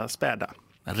första späda.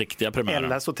 Riktiga primärer.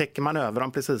 Eller så täcker man över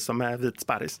dem precis som med vit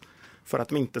sparris, för att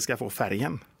de inte ska få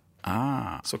färgen.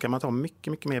 Så kan man ta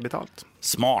mycket, mycket mer betalt.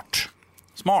 Smart.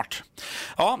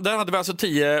 Ja, där hade vi alltså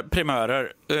 10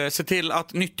 primörer. Se till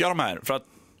att nyttja de här, för att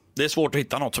det är svårt att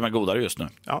hitta något som är godare just nu.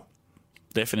 Ja.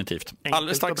 definitivt.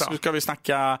 Alldeles strax ska vi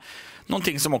snacka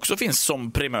någonting som också finns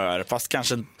som primör, fast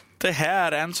kanske inte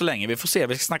här än så länge. Vi får se,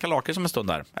 vi ska snacka lakrits om en stund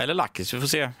där. Eller lakrits, vi får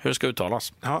se hur det ska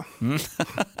uttalas. Ja.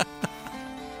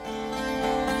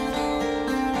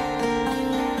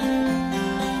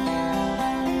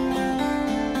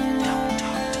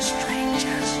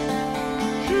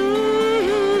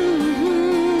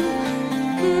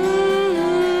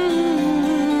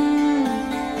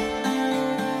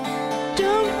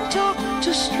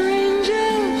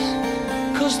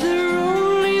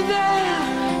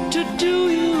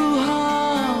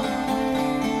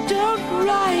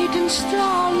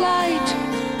 Starlight,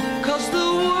 'cause the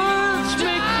words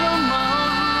may come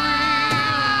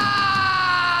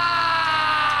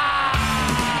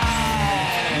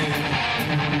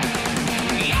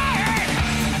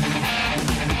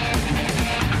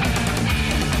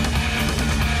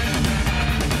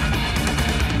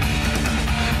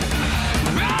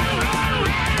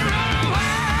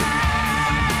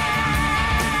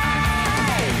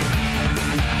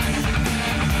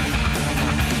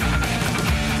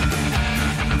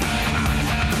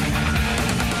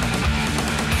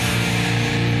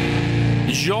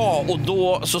Ja, och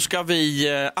då så ska vi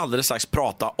alldeles strax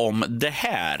prata om det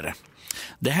här.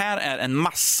 Det här är en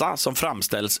massa som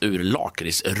framställs ur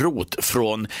lakritsrot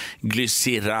från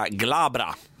Glycera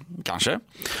glabra. Kanske.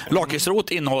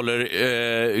 Lakritsrot innehåller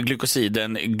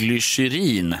glykosiden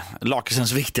glycerin,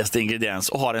 lakritsens viktigaste ingrediens,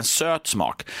 och har en söt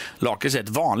smak. Lakrits är ett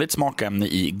vanligt smakämne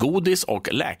i godis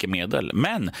och läkemedel,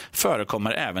 men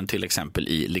förekommer även till exempel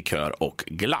i likör och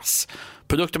glass.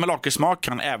 Produkter med lakritssmak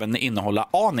kan även innehålla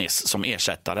anis som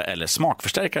ersättare eller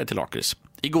smakförstärkare till lakrits.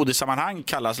 I godissammanhang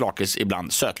kallas lakrits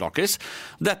ibland sötlakrits.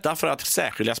 Detta för att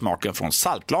särskilja smaken från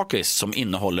saltlakrits som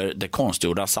innehåller det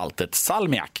konstgjorda saltet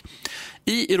salmiak.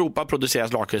 I Europa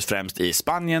produceras lakrits främst i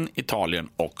Spanien, Italien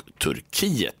och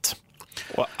Turkiet.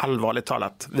 Och allvarligt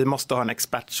talat, vi måste ha en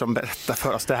expert som berättar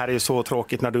för oss. Det här är ju så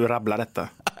tråkigt när du rabblar detta.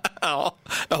 Ja,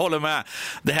 jag håller med.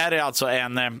 Det här är alltså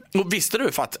och visste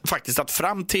du faktiskt att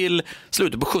fram till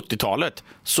slutet på 70-talet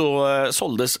så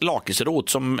såldes lakritsrot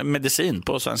som medicin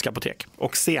på svenska apotek.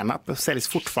 Och senap säljs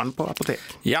fortfarande på apotek.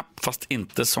 Ja, fast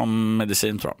inte som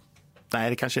medicin tror jag. Nej,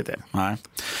 det kanske inte är.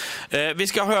 Nej. Vi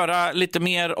ska höra lite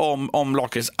mer om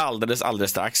lakrits alldeles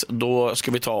strax. Då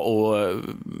ska vi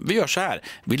vi gör så här.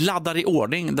 Vi laddar i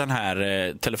ordning den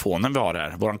här telefonen vi har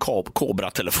här. Våran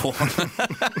Cobra-telefon.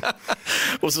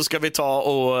 Och så ska vi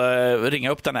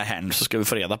ringa upp den här herrn, så ska vi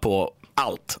få reda på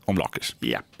allt om lakrits.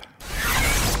 Japp.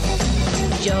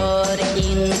 Gör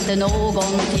inte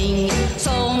någonting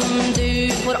som du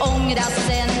får ångra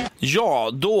sen. Ja,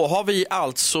 då har vi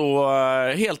alltså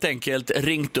helt enkelt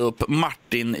ringt upp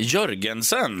Martin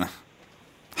Jörgensen.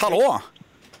 Hallå!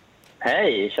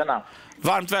 Hej, tjena.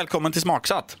 Varmt välkommen till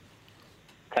Smaksatt.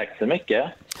 Tack så mycket.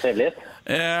 Trevligt.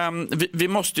 Vi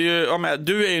måste ju,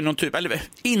 du är ju någon typ, eller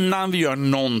innan vi gör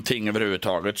någonting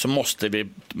överhuvudtaget så måste vi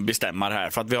bestämma det här,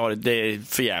 för att det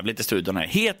är för jävligt i studion här.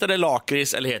 Heter det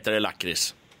lakrits eller heter det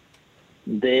lakrits?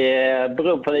 Det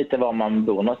beror på lite var man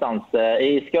bor någonstans.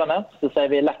 I Skåne så säger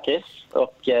vi lakrits,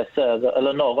 och söder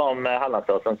eller norr om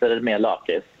Hallandsåsen så är det mer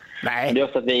lakrits. Nej. Det är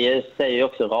också att vi säger ju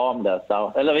också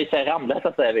Ramlösa, eller vi säger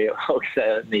Ramlösa säger vi, och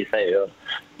ni säger ju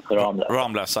Ramlösa.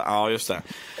 Ramlösa, ja just det.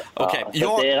 Okej.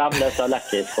 Ja, det är Ramlösa och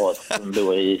lakrits för oss som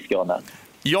bor i Skåne.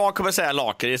 Jag kommer säga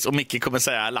lakrits och Micke kommer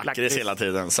säga lakrits hela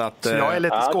tiden. Så jag är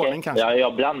lite skåning kanske. Ja,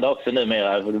 jag blandar också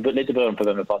numera. Lite beroende på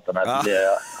vem vi pratar med. Så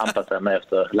jag anpassar mig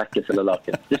efter lakrits eller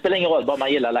lakrits. Det spelar ingen roll, bara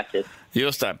man gillar lakrits.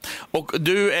 Just det. Och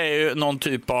du är ju någon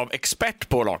typ av expert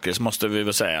på lakrits, måste vi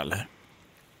väl säga, eller?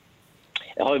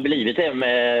 Jag har ju blivit det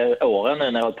med åren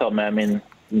nu när jag har tagit med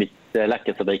mitt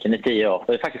lakritsfabriken i 10 år.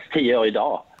 Det är faktiskt 10 år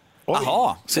idag.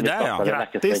 Jaha, se där ja.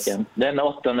 Grattis. Den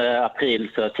 8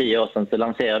 april för 10 år sedan så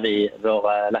lanserade vi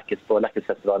våra lakrits på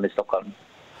Lakritsfestivalen i Stockholm.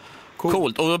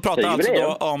 Coolt. Och du pratar alltså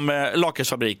då om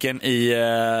lakritsfabriken i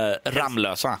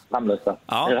Ramlösa. Ramlösa.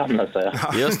 Ja. Ramlösa,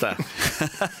 ja. Just det.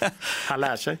 Han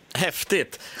lär sig.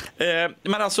 Häftigt.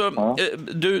 Men alltså,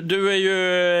 du är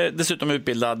ju dessutom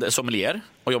utbildad sommelier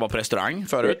och jobbar på restaurang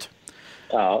förut.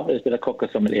 Ja, jag spelar kock och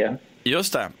sommelier.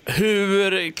 Just det.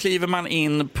 Hur kliver man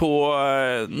in på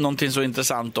någonting så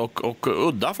intressant och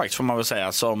udda faktiskt, får man väl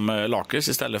säga, som lakrits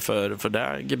istället för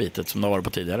det gebitet som det har varit på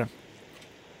tidigare?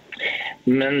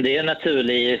 Men det är en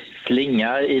naturlig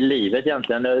slinga i livet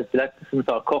egentligen.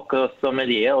 Jag har kock och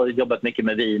sommelier och jobbat mycket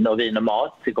med vin och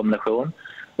mat i kombination.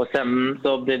 Och sen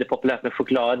så blev det populärt med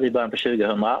choklad i början på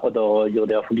 2000 och då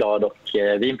gjorde jag choklad och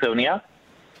vinprovningar.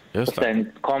 Och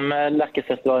sen kom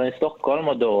lakritsfestivalen i Stockholm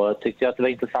och då tyckte jag att det var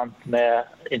intressant med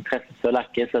intresset för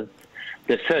lakrits.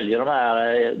 Det följer de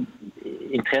här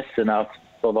intressena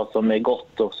och vad som är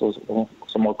gott och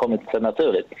som har kommit sig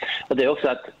naturligt. Och det är också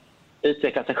att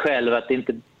utveckla sig själv, att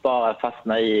inte bara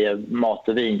fastna i mat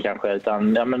och vin kanske,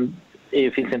 utan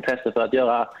det finns intresse för att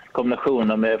göra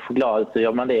kombinationer med choklad, så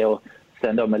gör man det, och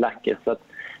sen då med lakrits. Så att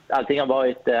allting har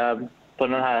varit på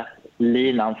den här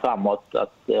linan framåt,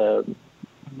 att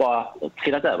bara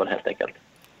trillat över helt enkelt.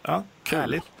 Ja,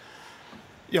 härligt.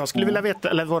 Jag skulle vilja veta,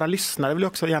 eller våra lyssnare vill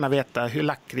också gärna veta hur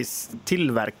lakrits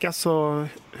tillverkas och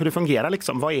hur det fungerar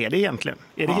liksom. Vad är det egentligen?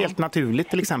 Är det helt naturligt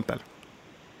till exempel?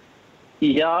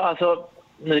 Ja, alltså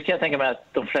nu kan jag tänka mig att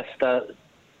de flesta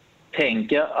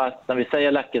tänker att när vi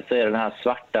säger lakrits så är det den här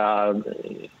svarta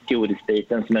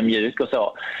godisbiten som är mjuk och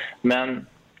så. Men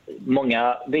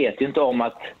många vet ju inte om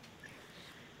att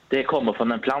det kommer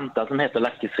från en planta som heter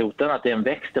lakritsroten, att det är en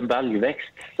växt, en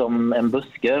baljväxt, som en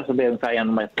buske som är ungefär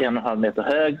 1,5 meter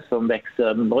hög, som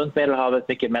växer runt Medelhavet,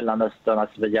 mycket i Mellanöstern,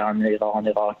 Azerbajdzjan, Iran,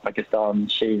 Irak, Pakistan,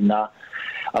 Kina.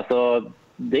 Alltså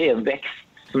det är en växt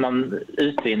som man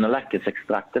utvinner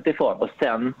lakritsextraktet ifrån, och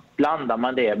sen blandar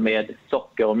man det med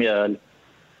socker och mjöl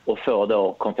och får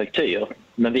då konfektyr.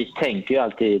 Men vi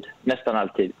tänker ju nästan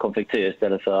alltid konfektyr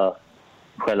istället för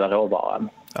själva råvaran.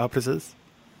 Ja, precis.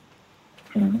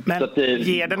 Men så att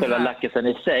själva lakritsen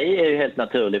i sig är ju helt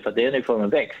naturlig, för att det är en form av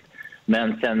växt.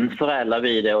 Men sen förädlar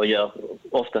vi det och gör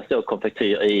oftast då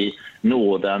konfektyr i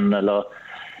Norden eller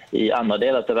i andra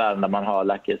delar av världen där man har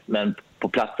lakrits. Men på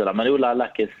platser där man odlar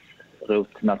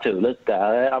lakritsrot naturligt,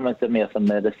 där används det mer som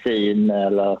medicin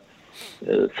eller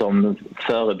som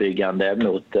förebyggande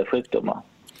mot sjukdomar.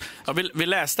 Ja, vi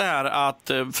läste här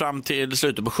att fram till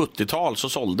slutet på 70-tal så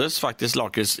såldes faktiskt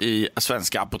lakrits i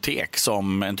svenska apotek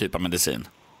som en typ av medicin.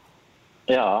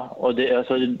 Ja, och det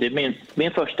är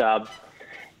min första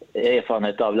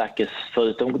erfarenhet av lakrits,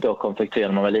 förutom då konfektyr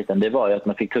när man var liten, det var ju att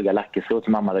man fick tugga lakritsrot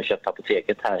som mamma hade köpt på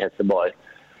apoteket här i Helsingborg.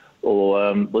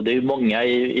 Och det är ju många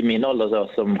i min ålder då,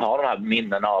 som har de här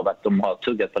minnen av att de har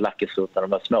tuggat på lakritsrot när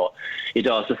de var små.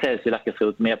 Idag så säljs ju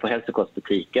lakritsrot mer på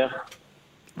hälsokostbutiker.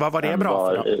 Vad var det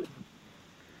bra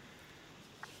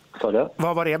för då?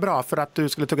 Vad var det bra för att du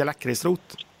skulle tugga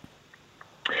lakritsrot?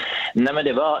 Nej, men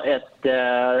det var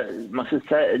man ska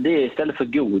säga, det är istället för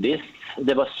godis.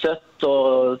 Det var sött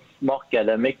och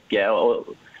smakade mycket,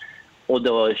 och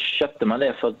då köpte man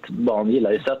det för att barn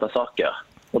gillar ju söta saker.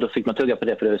 Och då fick man tugga på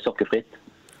det för det är sockerfritt.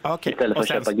 Okay. Istället för att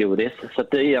köpa godis. Så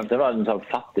att det egentligen var en sån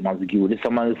fattigmansgodis,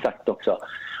 som man sagt också.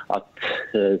 Att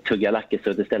tugga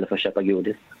lakritsrot istället för att köpa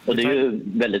godis. Och det är ju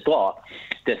väldigt bra.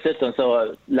 Dessutom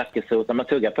så lakritsrot, när man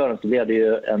tuggar på den så blir det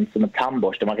ju som en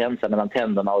tandborste. Man rensar mellan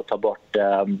tänderna och tar bort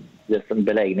det som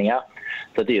beläggningar.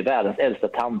 Så det är ju världens äldsta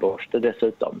tandborste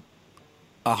dessutom.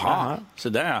 Aha, så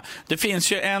där. Det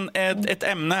finns ju ett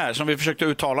ämne här som vi försökte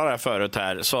uttala där förut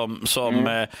här som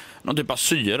någon typ av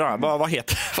syra. Vad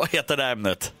heter det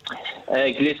ämnet?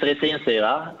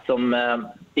 Glycericinsyra som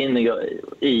ingår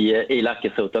i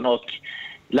lakritsroten, och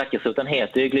lakritsroten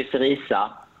heter ju glycerisa,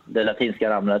 det latinska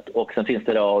namnet, och sen finns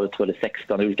det då, jag tror det är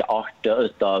 16 olika arter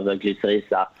utav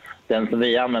glycerisa. Den som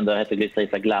vi använder heter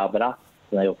Glycerisa glabra,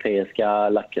 den europeiska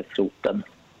lakritsroten.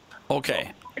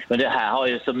 Okej. Men det här har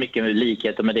ju så mycket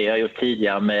likheter med det jag gjort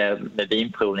tidigare med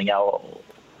vinprovningar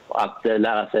och att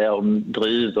lära sig om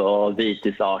druvor och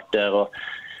vitisarter.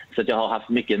 Så att jag har haft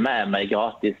mycket med mig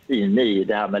gratis in i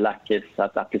det här med lakrits,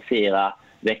 att applicera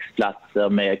växtplatser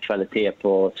med kvalitet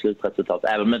på slutresultat.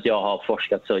 Även om inte jag har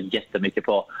forskat så jättemycket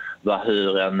på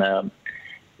hur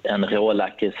en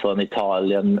rålakrits från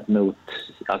Italien mot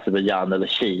Azerbajdzjan eller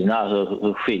Kina,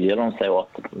 hur skiljer de sig åt,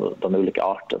 de olika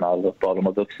arterna, och var de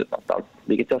har vuxit någonstans.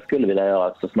 Vilket jag skulle vilja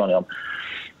göra så småningom.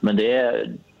 Men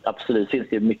absolut finns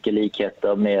det mycket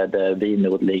likheter med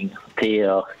vinodling,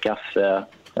 teer, kaffe,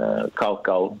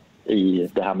 kakao i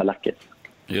det här med lakrits.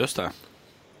 Just det.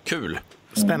 Kul.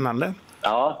 Spännande.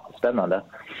 Ja, spännande.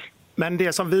 Men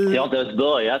det som vi... Jag har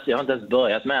inte ens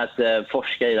börjat med att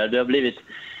forska i det. Det har blivit...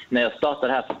 När jag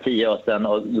startade här för 10 år sedan,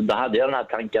 och då hade jag de här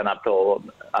tankarna på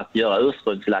att göra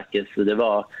ursprungslakrits. Det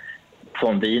var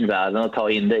från vinvärlden och ta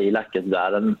in det i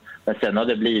lakritsvärlden. Men sen har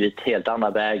det blivit helt andra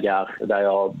vägar där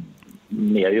jag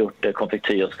mer gjort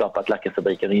konfektyr och skapat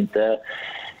lakritsfabriken. Inte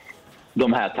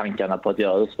de här tankarna på att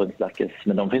göra ursprungslakrits,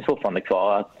 men de finns fortfarande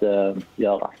kvar att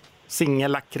göra. Single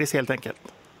lakrits helt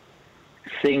enkelt?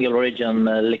 Single origin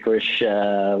licorice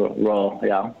raw,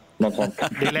 ja. Något sånt.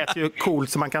 Det lät ju coolt,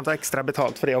 så man kan ta extra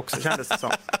betalt för det också, kändes det som.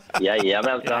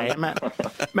 Jajamän.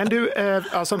 Men du,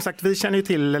 som sagt, vi känner ju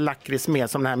till lakrits mer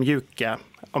som den här mjuka,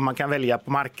 om man kan välja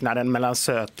på marknaden mellan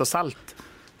söt och salt.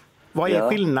 Vad är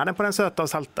skillnaden på den söta och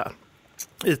salta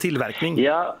i tillverkning?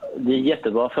 Ja, det är en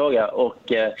jättebra fråga.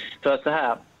 Och för att så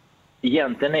här,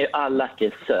 egentligen är all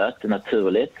lakrits söt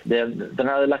naturligt. Den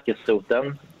här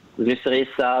lakritsroten,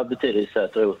 glycerisa, betyder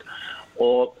söt rot.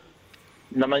 Och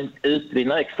när man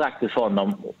utvinner extrakt ifrån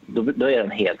dem, då är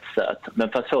den helt söt. Men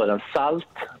för att få den salt,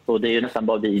 och det är ju nästan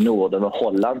bara vi i Norden och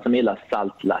Holland som gillar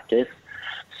saltlakrits,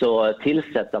 så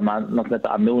tillsätter man något som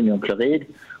heter ammoniumklorid,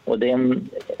 och det är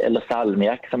eller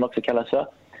salmiak som också kallas för.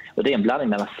 Och det är en blandning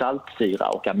mellan saltsyra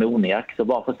och ammoniak. Så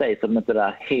bara för sig så är de inte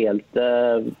där helt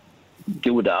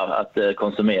goda att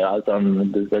konsumera,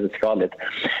 utan det är väldigt skadligt.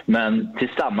 Men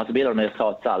tillsammans bildar de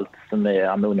neutrat salt som är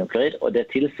ammoniumklorid, och det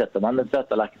tillsätter man den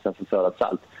söta lakritsen som för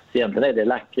salt. Så egentligen är det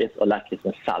lakrits och lakrits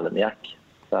med salmiak.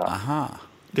 Aha.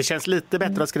 Det känns lite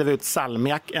bättre att skriva ut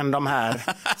salmiak än de här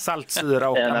saltsyra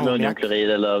och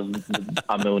ammoniumklorid eller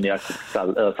ammoniak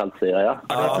saltsyra, ja.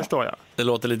 Det förstår jag. Det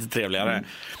låter lite trevligare.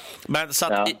 Men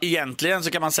så att egentligen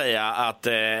så kan man säga att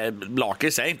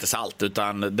lakrits är inte salt,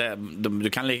 utan du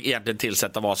kan egentligen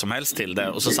tillsätta vad som helst till det,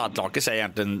 och så saltlakrits är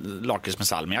egentligen lakrits med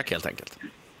salmiak helt enkelt.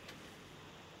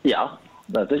 Ja,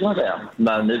 det kan man säga.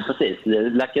 Men det är precis,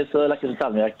 lakrits och lakrits med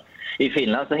salmiak. I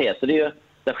Finland så heter det ju,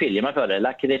 där skiljer man för det.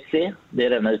 Lakritsi, det är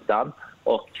den utan,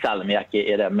 och salmiak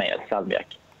är den med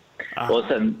salmiak. Aha. Och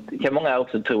sen kan många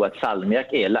också tro att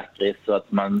salmiak är lakrits, så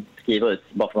att man skriver ut,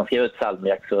 bara för man skriver ut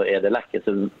salmiak så är det lakrits.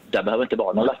 Så där behöver inte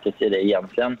vara någon lakrits i det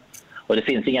egentligen. Och det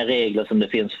finns inga regler som det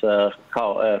finns för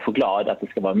choklad, att det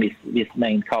ska vara en viss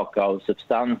mängd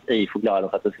kakaosubstans i chokladen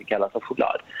för att det ska kallas för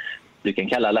choklad. Du kan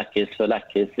kalla lakrits för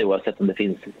lakrits oavsett om det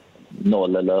finns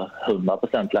 0 eller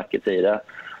 100% lakrits i det.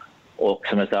 Och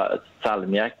som jag sa,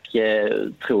 salmiak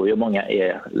tror ju många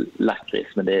är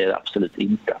lakrits, men det är det absolut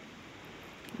inte.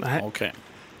 Nej. Okay.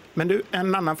 Men du,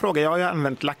 en annan fråga. Jag har ju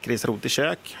använt lakritsrot i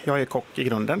kök. Jag är kock i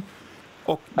grunden.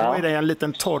 Och då är det en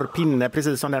liten torr pinne,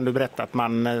 precis som den du berättade att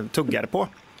man tuggar på.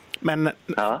 Men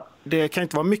det kan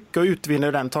inte vara mycket att utvinna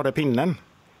ur den torra pinnen.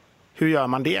 Hur gör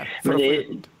man det?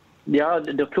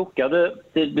 Då kokar du.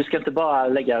 Du ska inte bara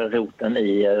lägga roten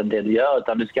i det du gör,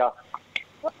 utan du ska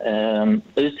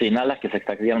utvinna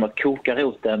lakritsextrakt genom att koka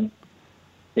roten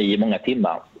i många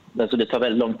timmar. Alltså det tar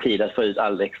väldigt lång tid att få ut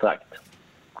all extrakt.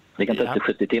 Det kan ta upp till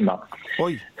 70 timmar.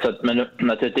 Oj. Så, men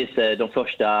naturligtvis de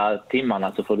första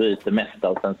timmarna så får du ut det mesta,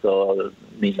 och sen så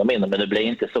mindre och mindre. Men det blir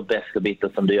inte så besk och bitter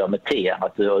som du gör med te.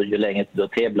 Att ju längre du har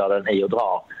tebladen i och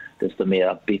drar, desto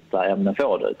mer bittra ämnen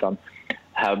får du. Utan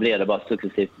här blir det bara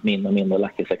successivt mindre och mindre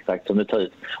lakritsextrakt som du tar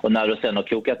ut. Och när du sen har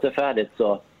kokat det färdigt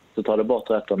så tar du bort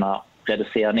rötterna,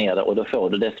 reducerar ner det, och då får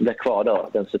du det som blir kvar då,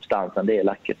 den substansen, det är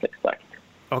lakritsextrakt.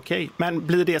 Okej, men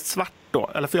blir det svart då?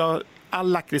 Eller för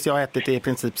all lakrits jag har ätit är i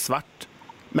princip svart.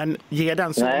 Men ger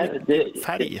den så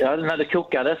färg? Ja, när du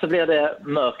kokar det så blir det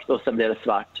mörkt och sen blir det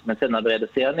svart. Men sen när du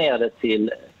reducerar ner det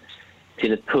till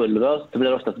ett pulver så blir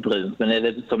det oftast brunt. Men är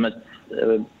det som ett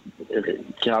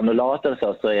granulat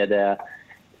eller så är det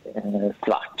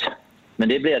svart. Men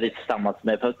det blir det tillsammans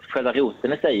med, för själva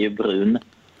roten i sig är ju brun.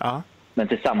 Ja. Men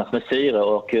tillsammans med syre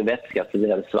och vätska så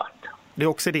blir det svart. Det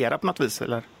oxiderar på något vis,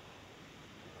 eller?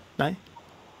 Nej?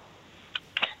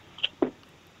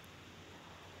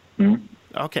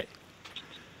 Okej.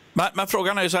 Men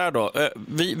frågan är ju så här då.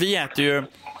 Vi äter ju...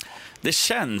 Det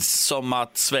känns som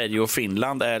att Sverige och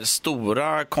Finland är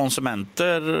stora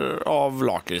konsumenter av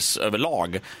lakrits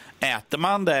överlag. Äter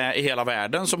man det i hela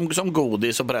världen som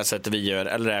godis och på det sättet vi gör?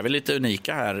 Eller är vi lite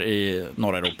unika här i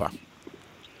norra Europa?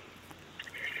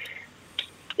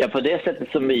 Ja, på det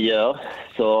sättet som vi gör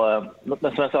så...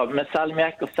 Som jag sa, med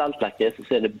salmiak och saltlakrits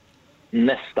så är det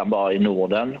nästan bara i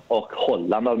Norden och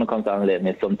Holland av någon konstig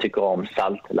anledning som tycker om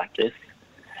saltlakrits.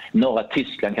 Norra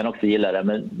Tyskland kan också gilla det,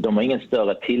 men de har ingen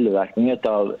större tillverkning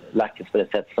av lakrits på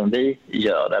det sätt som vi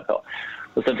gör det på.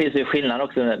 Och sen finns det ju skillnad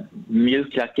också med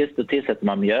mjuklakrits, då tillsätter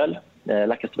man mjöl.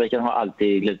 Lakritsfabriken har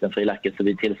alltid glutenfri lakrits, så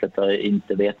vi tillsätter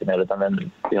inte vetemjöl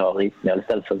utan vi har rismjöl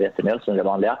istället för vetemjöl som är det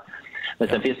vanliga. Men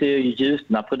sen finns det ju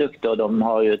gjutna produkter och de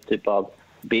har ju typ av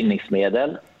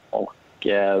bindningsmedel, och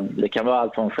det kan vara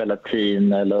allt från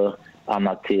gelatin eller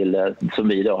annat till, som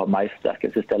vi då har,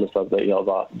 majsstärkelse istället för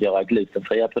att göra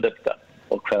glutenfria produkter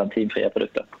och gelatinfria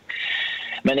produkter.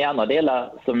 Men i andra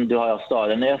delar som du har i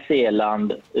Australien, Nya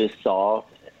Zeeland, USA,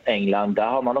 England, där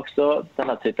har man också den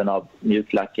här typen av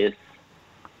mjuklakrits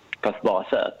fast bara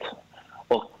söt.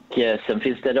 Och sen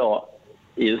finns det då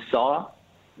i USA,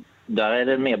 där är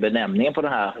det mer benämningen på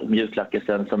den här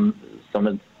mjuklakritsen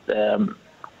som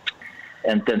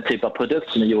en typ av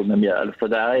produkt som är gjord med mjöl. För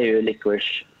där är ju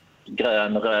licorice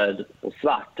grön, röd och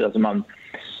svart. Alltså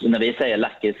när vi säger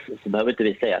lakrits så behöver inte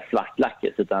vi säga svart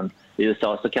lakrits, utan i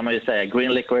USA så kan man ju säga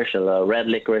green licorice eller red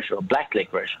licorice eller black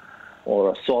licorice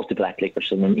och salty black licorice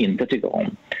som de inte tycker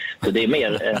om. Så det är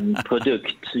mer en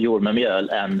produkt gjord med mjöl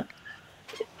än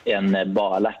än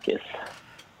bara lakrits.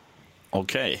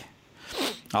 Okej.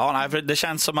 Ja, nej, för det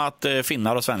känns som att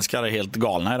finnar och svenskar är helt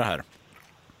galna i det här.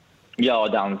 Ja,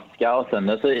 danska och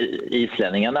sen så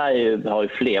islänningarna har ju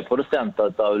fler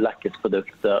producenter av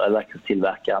lakritsprodukter,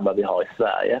 lakritstillverkare än vad vi har i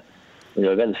Sverige. Det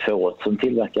är väldigt få som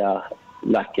tillverkar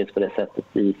lakrits på det sättet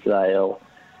i Sverige. Och,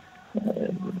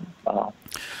 ja.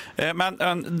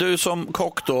 Men du som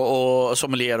kock då och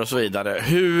sommelier och så vidare,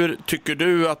 hur tycker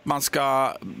du att man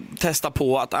ska testa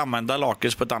på att använda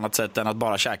lakrits på ett annat sätt än att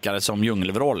bara käka det som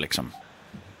djungelvrål liksom?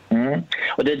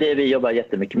 Och det är det vi jobbar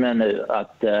jättemycket med nu,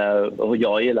 och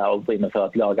jag gillar att brinna för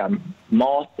att laga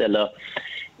mat eller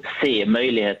se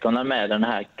möjligheterna med den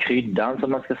här kryddan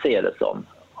som man ska se det som.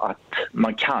 Att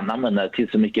man kan använda det till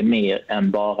så mycket mer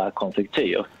än bara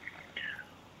konfektyr.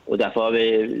 Och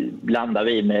därför blandar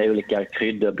vi med olika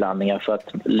kryddblandningar för att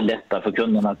lätta för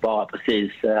kunderna att bara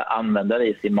precis använda det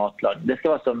i sin matlagning. Det ska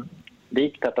vara som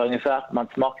vitpeppar ungefär, man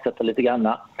smaksätter lite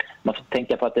grann. Man får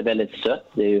tänka på att det är väldigt sött.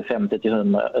 Det är ju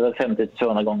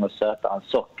 50-200 gånger sötare än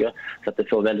socker. Så att det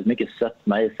får väldigt mycket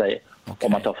sötma i sig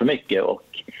om man tar för mycket.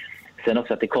 Och sen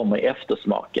också att det kommer i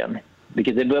eftersmaken.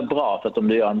 Vilket är bra, för att om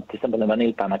du gör till exempel en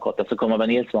vaniljpannacotta så kommer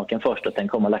vaniljsmaken först och sen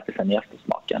kommer lakritsen i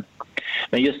eftersmaken.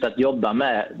 Men just att jobba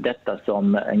med detta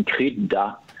som en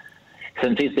krydda.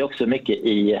 Sen finns det också mycket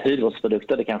i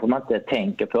hudvårdsprodukter, det kanske man inte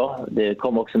tänker på. Det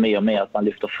kommer också mer och mer att man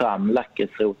lyfter fram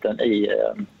lakritsroten i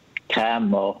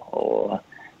krämer och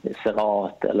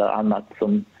cerat eller annat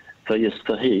som för just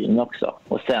förhyn också.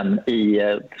 Och sen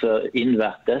för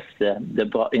invärtes, det är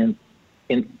bra,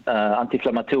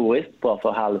 antiinflammatoriskt, bra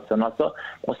för halsen alltså.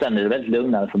 Och sen är det väldigt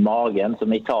lugnande för magen,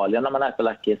 som i Italien när man äter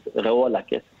lakrits,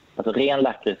 rålakrits, alltså ren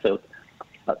lakritsrot.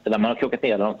 När man har kokat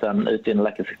ner den och sen utvinner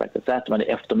lakritsextraktet så äter man det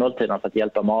efter måltiden för att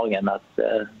hjälpa magen att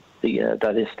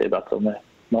digestiva med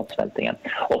matsmältningen.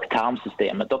 Och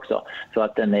tarmsystemet också, så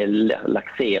att den är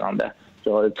laxerande.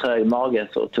 Så trög mage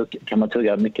så kan man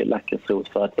tugga mycket lakritsrot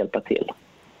för att hjälpa till.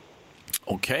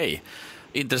 Okej,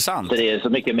 intressant. Så det är så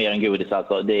mycket mer än godis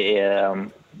alltså.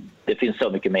 Det finns så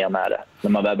mycket mer med det. När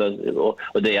man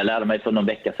och det jag lärde mig för någon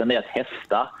vecka sedan är att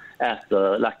hästar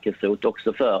äter lakritsrot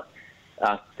också för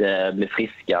att bli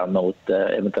friska mot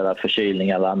eventuella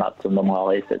förkylningar eller annat som de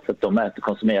har i sig. Så att de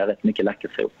konsumerar rätt mycket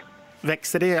lakritsrot.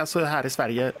 Växer det alltså här i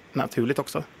Sverige naturligt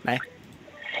också? Nej.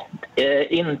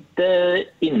 Inte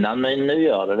innan, men nu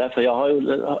gör det. För jag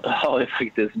har ju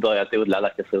faktiskt börjat odla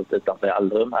lakritsrot utanför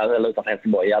Allrum, eller utanför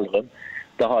Helsingborg i Allrum.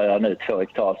 Där har jag nu 2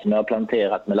 hektar som jag har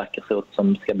planterat med lakritsrot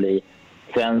som ska bli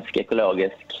svensk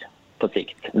ekologisk på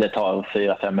sikt. Det tar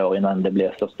 4-5 år innan det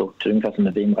blir så stort, ungefär som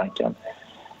med vinrankan.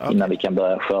 Okay. Innan vi kan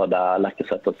börja skörda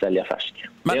lakritsrot och sälja färsk.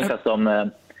 Det är ungefär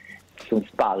som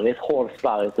sparris, hård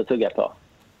sparris att tugga på.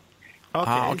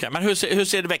 Okay. Men hur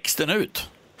ser växten ut?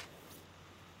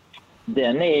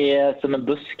 Den är som en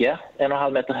buske,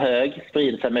 1,5 meter hög,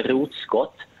 sprider sig med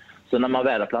rotskott. Så när man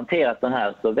väl har planterat den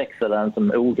här så växer den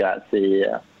som ogräs i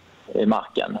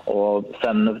marken. Och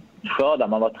sen skördar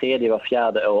man var 3:e, var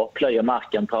 4:e år, plöjer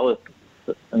marken, tar upp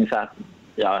ungefär,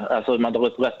 alltså man drar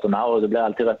upp rötterna och det blir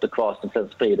alltid rötter kvar som sen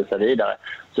sprider sig vidare.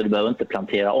 Så du behöver inte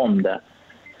plantera om det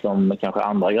som kanske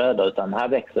andra grödor, utan här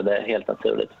växer det helt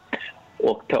naturligt.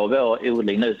 Och på vår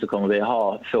odling nu så kommer vi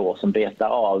ha får som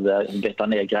betar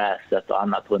ner gräset och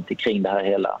annat runt omkring det här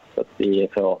hela. Så att vi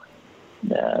får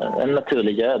en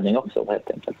naturlig gödning också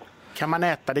helt enkelt. Kan man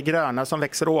äta det gröna som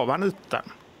växer ovan ytan?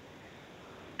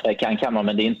 Kan man,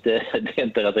 men det är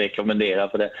inte att rekommendera,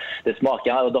 för det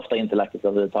smakar och doftar inte lakrits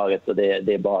överhuvudtaget, och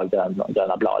det är bara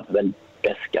gröna blad, väldigt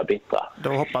beska, bittra. Då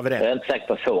hoppar vi det. Jag är inte säker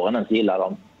på att fåren ens gillar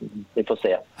dem. Vi får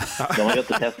se. De har ju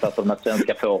inte testat de här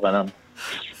svenska fåren än.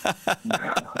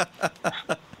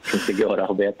 Det går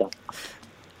där att beta.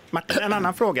 Martin, en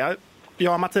annan fråga.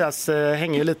 Jag och Mattias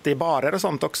hänger ju lite i barer och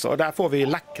sånt också. Där får vi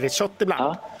lakritsshot ibland.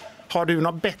 Ja. Har du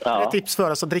något bättre tips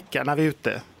för oss att dricka när vi är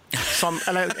ute?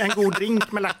 Eller en god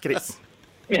drink med lakrits?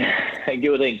 En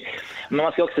god drink. Men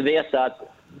man ska också veta att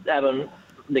även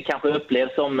det kanske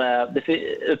upplevs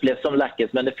som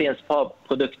lakrits, men det finns ett par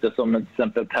produkter som till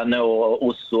exempel Pernod och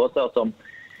Osso och så, som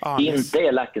inte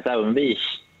är lakrits. Även om vi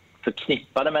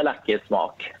förknippar det med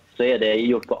lakritssmak så är det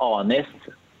gjort på anis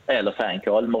eller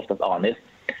fänkål, men oftast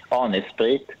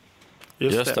anissprit.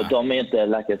 Just det. Så de är inte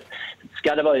lakrits.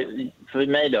 Ska det vara, för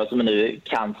mig då som nu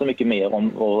kan så mycket mer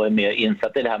om och är mer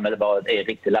insatt i det här med vad är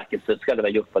riktigt lakrits, så ska det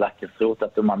vara gjort på lakritsrot,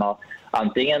 att man har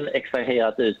antingen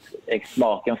extraherat ut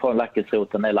smaken från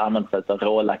lakritsroten eller använt sig av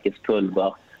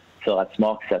rålakritspulver för att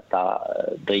smaksätta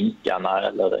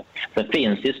drinkarna. Sen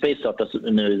finns det ju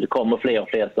spritsorter, nu kommer fler och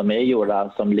fler som är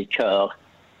gjorda som likör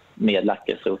med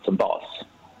lakritsrot som bas.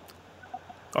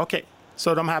 Okej.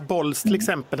 Så de här Bolls till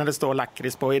exempel, när det står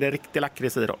lakrits på, är det riktig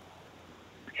lakrits i då?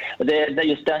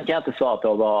 Just den kan jag inte svara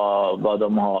på vad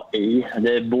de har i.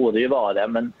 Det borde ju vara det,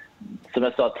 men som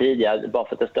jag sa tidigare, bara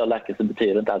för att det står lakrits så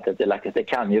betyder det inte alltid att det är lakrits. Det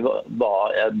kan ju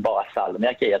vara bara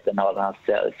salmiak i, att den har den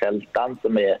här sältan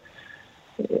som är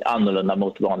annorlunda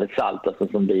mot vanligt salt, alltså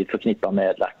som vi förknippar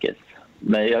med lakrits.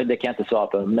 Men det kan jag inte svara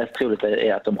på. Mest troligt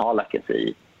är att de har lakrits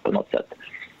i på något sätt.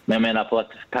 Men jag menar på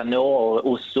att Pernod,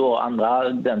 Osso och andra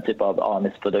den typ av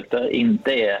anisprodukter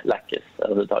inte är lakrits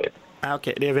överhuvudtaget.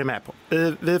 Okej, det är vi med på.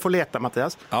 Vi får leta,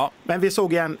 Mattias. Ja. Men vi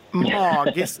såg en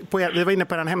magisk... vi var inne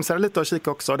på den hemsida lite och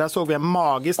kika också. Där såg vi en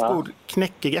magiskt god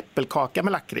knäckig äppelkaka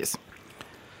med lakrits.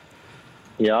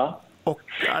 Ja. Och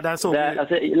där såg vi...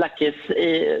 Alltså, lakrits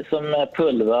som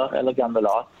pulver eller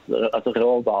granulat, alltså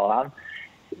råvaran,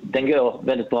 den går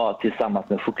väldigt bra tillsammans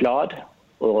med choklad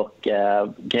och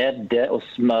grädde och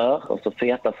smör och så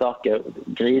feta saker.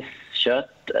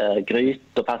 Griskött,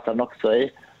 gryt och passar den också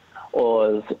i.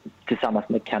 Och tillsammans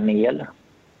med kanel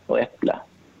och äpple.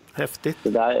 Häftigt. Så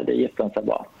det gifter sig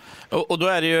bra. Och då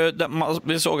är det ju,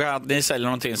 vi såg här att ni säljer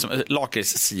någonting som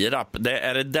lakritssirap. Det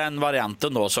är den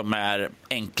varianten då som är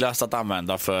enklast att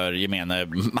använda för gemene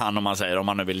man, om man säger, om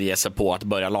man nu vill ge sig på att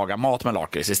börja laga mat med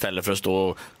lakrits istället för att stå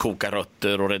och koka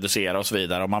rötter och reducera och så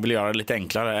vidare. Om man vill göra det lite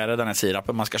enklare, är det den här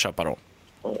sirapen man ska köpa då?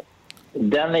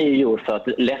 Den är ju gjord för att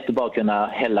lätt bara kunna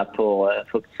hälla på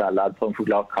fruktsallad, på en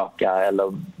chokladkaka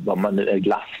eller vad man nu är,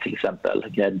 glass till exempel,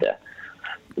 grädde.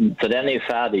 Så den är ju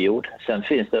färdiggjord. Sen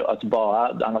finns det att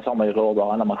annars har man ju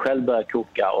råvaran när man själv börjar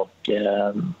koka och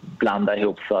blanda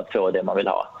ihop för att få det man vill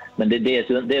ha. Men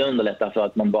det underlättar för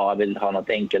att man bara vill ha något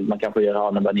enkelt. Man kanske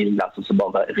gör en vaniljglass och så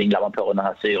bara ringlar man på den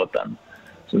här syrupen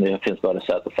som det finns både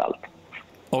sött och salt.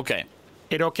 Okej.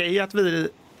 Är det okej att vi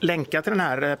länkar till den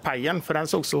här pajen? För den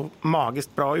såg så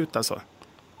magiskt bra ut alltså.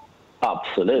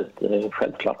 Absolut,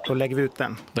 självklart. Då lägger vi ut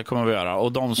den. Det kommer vi göra.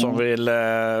 Och de som vill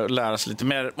lära sig lite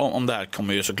mer om det här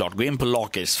kommer ju såklart gå in på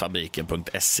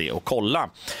lakritsfabriken.se och kolla.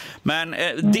 Men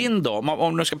din då,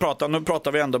 om du ska prata, nu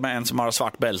pratar vi ändå med en som har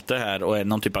svart bälte här och är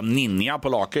någon typ av ninja på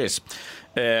lakrits.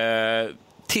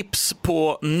 Tips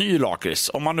på ny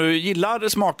lakrits. Om man nu gillar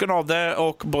smaken av det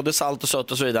och både salt och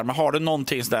sött och så vidare, men har du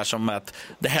någonting där som att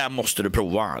det här måste du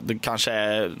prova? Det kanske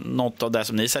är något av det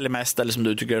som ni säljer mest eller som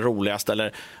du tycker är roligast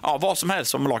eller vad som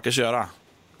helst som lakrits göra.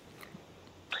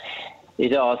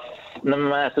 Idag när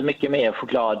man äter mycket mer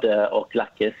choklad och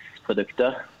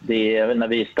lakritsprodukter. När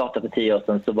vi startade för 10 år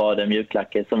sedan så var det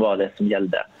mjuklakrits som var det som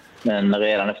gällde. Men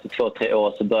redan efter 2-3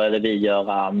 år så började vi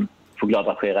göra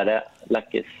chokladragerade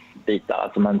lakritsbitar.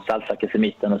 Alltså man saltlakrits i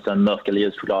mitten och sen mörk eller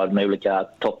ljus choklad med olika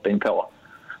topping på.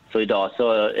 Så idag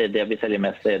så är det vi säljer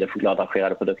mest är det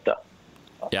chokladragerade produkter.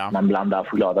 Ja. Man blandar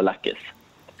choklad och lakrits.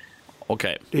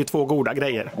 Okej. Det är 2 goda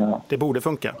grejer. Ja. Det borde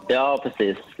funka. Ja,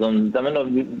 precis. De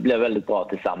blev väldigt bra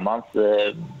tillsammans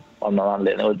av någon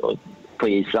anledning. Och på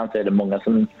Island så är det många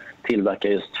som tillverkar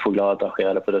just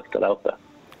chokladragerade produkter där uppe.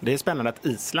 Det är spännande att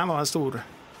Island var en stor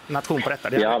nation på detta.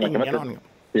 Det har ingen aning om.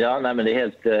 Ja, men det är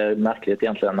helt märkligt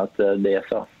egentligen att det är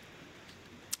så.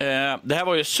 Det här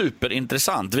var ju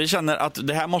superintressant. Vi känner att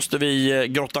det här måste vi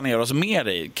grotta ner oss mer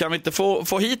i. Kan vi inte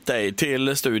få hit dig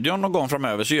till studion någon gång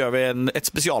framöver så gör vi ett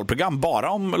specialprogram bara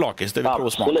om lakrits där vi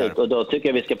provsmakar. Absolut, och då tycker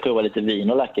jag vi ska prova lite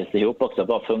vin och lakrits ihop också.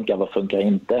 Vad funkar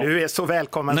inte? Du är så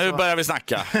välkommen. Nu börjar vi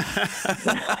snacka.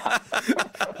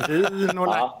 Vin och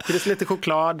lakrits, lite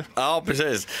choklad. Ja,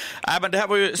 precis. Men det här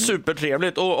var ju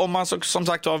supertrevligt. Och om man som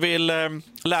sagt vill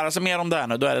lära sig mer om det här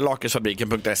nu, då är det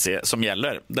lakritsfabriken.se som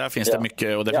gäller. Där finns det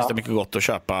mycket och det finns det mycket gott att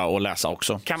köpa och läsa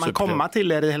också. Kan man komma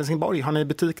till er i Helsingborg? Har ni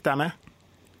butik där med?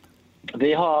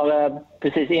 Vi har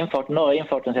precis norra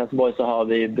infarten till Helsingborg så har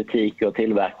vi butik och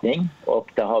tillverkning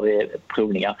och där har vi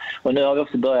provningar. Och nu har vi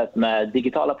också börjat med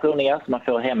digitala provningar så man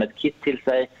får hem ett kit till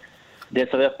sig.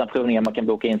 Dels har vi öppna provningar man kan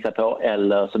boka in sig på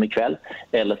eller som ikväll.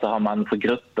 Eller så har man för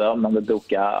grupper man vill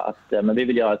boka men vi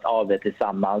vill göra ett AV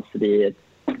tillsammans. Vi är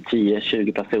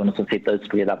 10-20 personer som sitter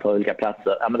utspridda på olika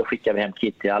platser. Ja, men då skickar vi hem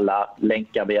kit till alla,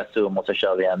 länkar via Zoom och så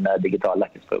kör vi en digital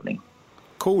lakritsprovning.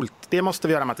 Coolt, det måste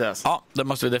vi göra Mattias. Ja, det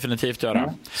måste vi definitivt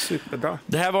göra. Superbra.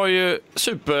 Det här var ju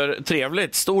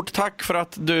supertrevligt. Stort tack för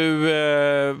att du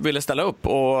ville ställa upp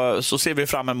och så ser vi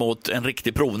fram emot en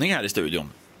riktig provning här i studion.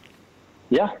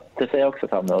 Ja, det ser jag också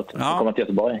fram emot. Jag kommer till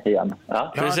Göteborg igen.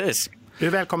 Ja. Precis. Du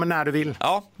är välkommen när du vill.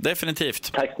 Ja,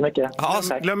 definitivt. Tack så mycket. Ja,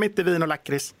 glöm inte vin och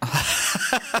lakrits.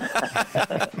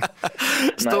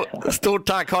 Stort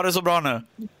tack. Ha det så bra nu.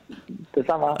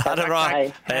 Detsamma. Ha det bra.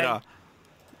 Hej. Hej då.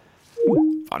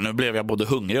 Fan, nu blev jag både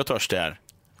hungrig och törstig här.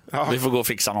 Ja. Vi får gå och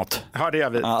fixa något. Ja, det gör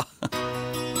vi. Ja.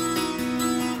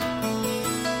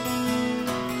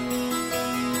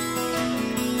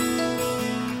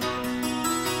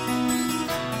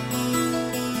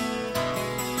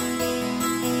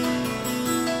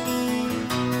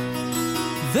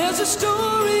 There's a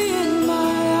story in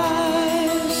my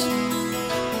eyes.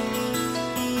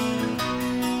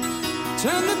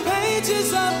 Turn the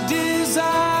pages of desire.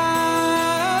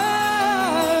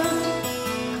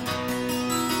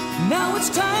 Now it's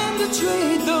time to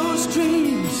trade those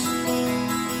dreams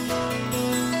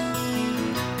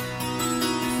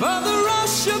for the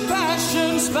rush of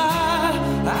passion's fire.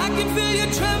 I can feel you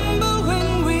tremble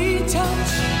when we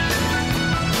touch.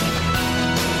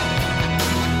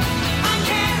 I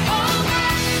can't hold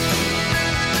back.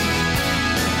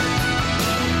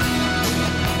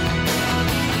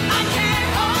 I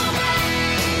can't hold back.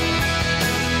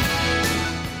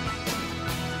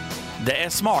 Det är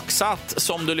smaksatt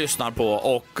som du lyssnar på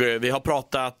och vi har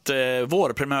pratat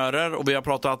vårprimörer och vi har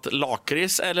pratat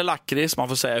lakrits eller lakrits, man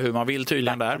får säga hur man vill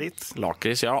tydligen där.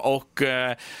 Lakrits, ja. Och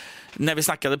när vi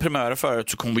snackade primörer förut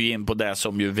så kom vi in på det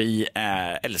som ju vi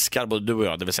älskar, både du och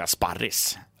jag, det vill säga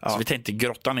sparris. Ja. Så vi tänkte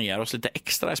grotta ner oss lite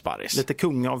extra i sparris. Lite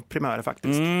kung av primörer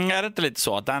faktiskt. Är det inte lite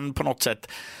så att den på något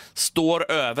sätt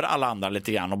står över alla andra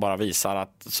lite grann och bara visar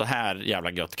att så här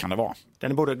jävla gött kan det vara?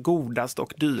 Den är både godast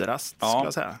och dyrast, skulle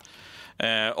jag säga.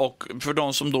 Och för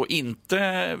de som då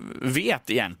inte vet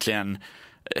egentligen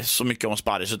så mycket om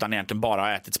sparris utan egentligen bara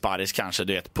har ätit sparris kanske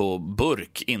du vet på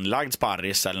burk, inlagd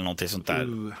sparris eller någonting sånt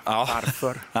där.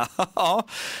 Varför? Ja,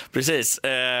 precis.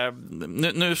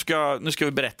 Nu ska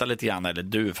vi berätta lite grann, eller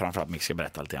du framförallt Mix ska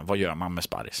berätta lite grann. Vad gör man med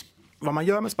sparris? Vad man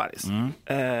gör med sparris?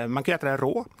 Man kan äta den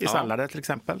rå i sallader till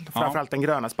exempel. Framförallt den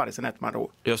gröna sparrisen äter man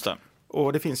rå. Just det.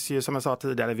 Och det finns ju som jag sa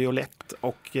tidigare violett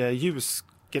och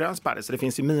ljusgrön sparris. Det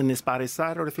finns ju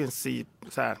minisparrisar och det finns i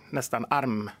så här, nästan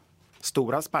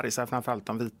armstora sparrisar, framförallt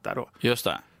de vita då. Just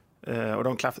det. Och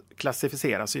de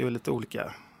klassificeras ju lite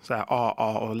olika, så här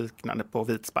AA och liknande på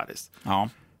vit sparris. Ja.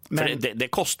 Men det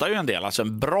kostar ju en del. Alltså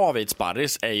en bra vit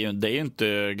sparris är ju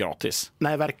inte gratis.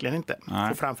 Nej, verkligen inte.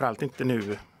 Och framförallt inte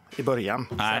nu i början.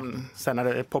 Sen när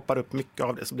det poppar upp mycket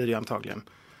av det så blir det ju antagligen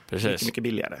mycket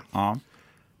billigare. Ja.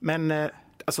 Men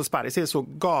alltså sparris är så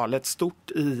galet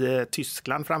stort i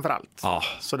Tyskland framförallt. Ja.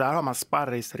 Så där har man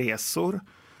sparrisresor,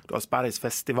 du har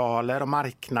sparrisfestivaler och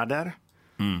marknader.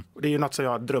 Och det är ju något som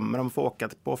jag drömmer om att få åka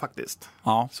på faktiskt.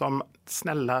 Ja. Som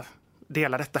snälla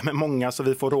dela detta med många så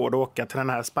vi får råd att åka till den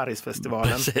här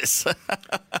sparrisfestivalen. Precis.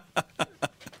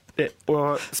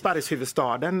 Och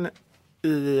sparrishuvudstaden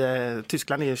i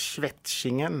Tyskland är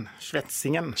Schwetzingen.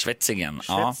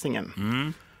 Ja.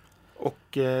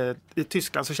 Och i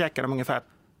Tyskland så käkar de ungefär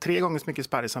 3 gånger så mycket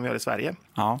sparris som vi gör i Sverige.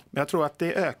 Ja. Men jag tror att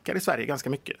det ökar i Sverige ganska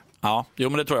mycket. Ja, jo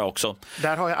men det tror jag också.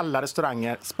 Där har ju alla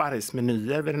restauranger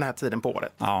sparrismenyer vid den här tiden på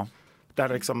året. Ja. Där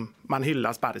liksom man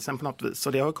hyllar sparrisen på något vis.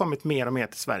 Så det har kommit mer och mer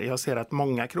till Sverige. Jag ser att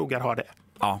många krogar har det.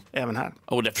 Ja. Även här.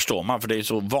 Och det förstår man för det är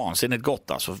så vansinnigt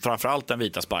gott alltså. Framförallt den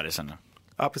vita sparrisen.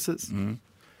 Ja, precis.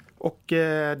 Och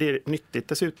det är nyttigt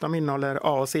dessutom, innehåller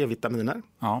A- och C-vitaminer.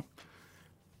 Ja.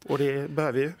 Och det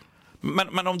behöver ju.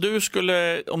 Men om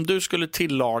du skulle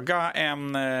tillaga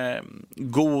en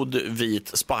god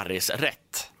vit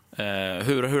sparrisrätt,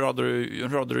 hur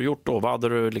hade du gjort då? Vad hade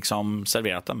du liksom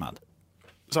serverat den med?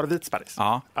 Så har du vit sparris?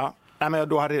 Ja. Nej, men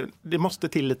då det måste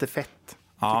till lite fett,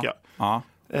 tycker jag. Ja.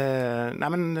 Nej,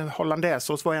 men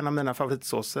hollandaisesås var en av mina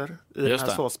favoritsåser i den här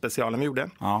såsspecialen vi gjorde.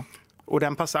 Ja. Och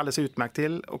den passade alldeles utmärkt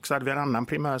till. Och så hade vi en annan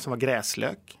primör som var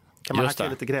gräslök. Kan man hacka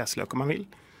lite gräslök om man vill.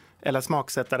 Eller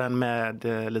smaksätta den med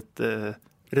lite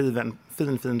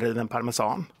finriven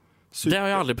parmesan. Det har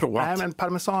jag aldrig provat. Nej, men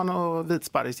parmesan och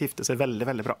vitsparris gifter sig väldigt,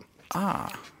 väldigt bra.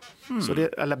 Så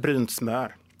eller brynt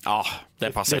smör. Ja,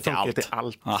 det passar till allt. Till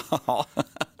allt.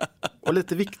 Och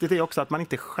lite viktigt är också att man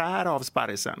inte skär av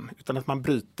sparrisen utan att man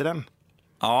bryter den.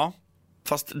 Ja,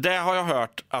 fast det har jag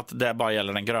hört att det bara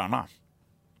gäller den gröna.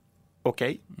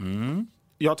 Okej.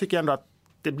 Jag tycker ändå att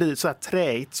det blir så här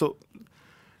träigt så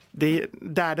det är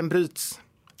där den bryts.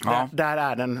 Där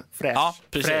är den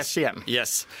fräsch igen.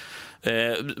 Yes.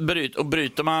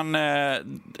 Bryter man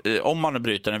om man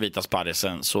bryter den vita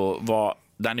sparrisen så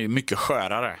den är ju mycket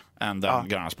skörare än den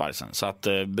gröna sparrisen. Så att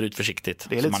bryt försiktigt.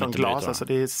 Det är lite som glas. Alltså,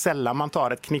 det är sällan man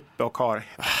tar ett knippe och har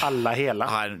alla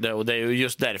hela. Och det är ju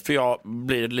just därför jag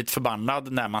blir lite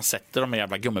förbannad när man sätter de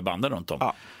jävla gummibanden runt om.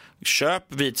 Ja. Köp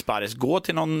vit sparris, gå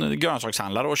till någon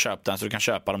grönsakshandlare och köp den så du kan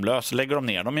köpa dem lös. Lägger de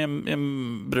ner dem i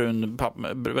en brun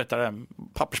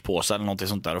papperspåse eller någonting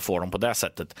sånt där och får dem på det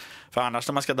sättet. För annars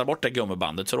när man ska dra bort det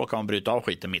gummibandet så råkar man bryta av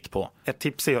skiten mitt på. Ett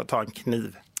tips är att ta en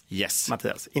kniv. Yes.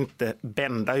 Mattias, inte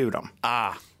bända ur dem.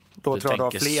 Då tror jag du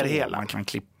har fler hela. Man kan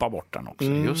klippa bort den också.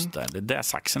 Just det, det är där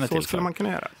saxen är till för. Så skulle man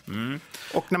kunna göra.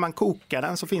 Och när man kokar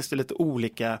den så finns det lite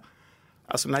olika.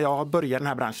 Alltså när jag började den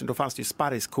här branschen då fanns det ju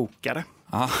sparriskokare.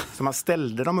 Så man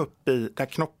ställde dem upp i där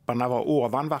knopparna var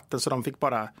ovan vatten så de fick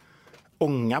bara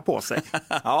ånga på sig.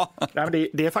 Ja.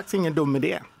 Det är faktiskt ingen dum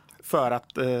idé. För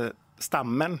att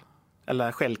stammen,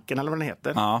 eller skälken eller vad den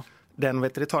heter, den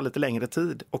det tar lite längre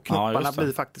tid. Och knopparna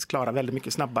blir faktiskt klara väldigt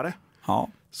mycket snabbare. Ja.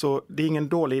 Så det är ingen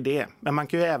dålig idé. Men man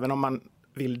kan ju även om man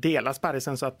vill dela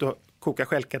sparrisen så att du kokar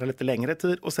skälkarna lite längre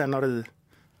tid och sen har i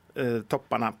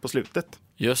topparna på slutet.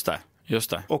 Just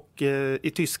det. Och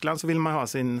i Tyskland så vill man ha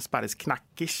sin sparris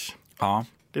knackig. Ja.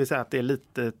 Det vill säga att det är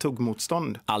lite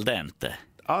tuggmotstånd. Al dente.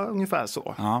 Ja, ungefär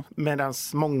så. Ja. Medan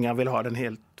många vill ha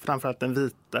den framförallt den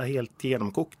vita, helt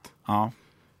genomkokt. Ja.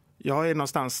 Jag är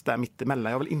någonstans där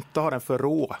mittemellan. Jag vill inte ha den för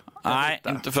rå. Nej,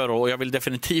 inte för rå. Jag vill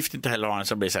definitivt inte heller ha den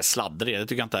som blir så här sladdrig. Det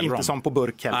tycker jag inte är bra. Inte som på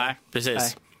burk heller. Nej, precis.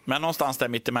 Nej. Men någonstans där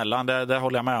mittemellan, det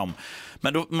håller jag med om.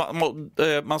 Men då,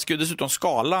 man ska ju dessutom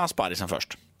skala sparrisen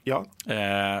först. Ja.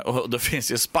 Och då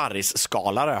finns ju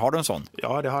sparrisskalare. Har du en sån?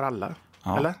 Ja, det har alla.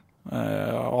 Ja. Eller?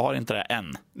 Jag har inte det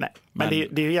än. Nej, men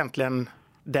det är ju egentligen,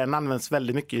 den används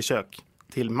väldigt mycket i kök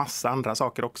till massa andra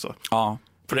saker också. Ja,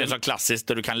 för det är så klassiskt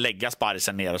där du kan lägga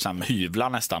sparrisen ner och sen hyvla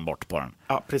nästan bort på den.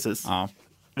 Ja, precis. Ja,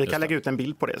 vi kan lägga ut en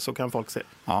bild på det så kan folk se.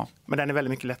 Ja. Men den är väldigt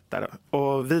mycket lättare.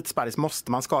 Och vit sparris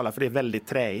måste man skala för det är väldigt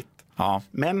träigt. Ja.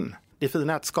 Men det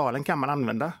fina är att skalen kan man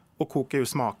använda och koka ur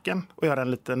smaken och göra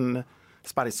en liten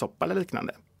sparrissoppa eller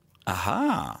liknande.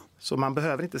 Aha. Så man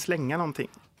behöver inte slänga någonting.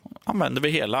 Använder vi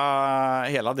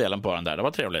hela delen på den där, det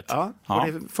var trevligt. Ja, och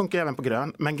det funkar även på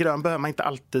grön. Men grön behöver man inte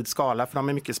alltid skala för de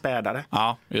är mycket spädare.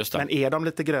 Ja, just det. Men är de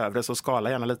lite grövre så skala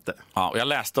gärna lite. Ja, och jag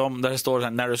läste om där det står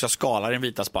när du ska skala din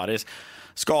vita sparris.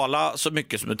 Skala så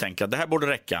mycket som du tänker att det här borde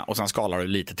räcka och sen skalar du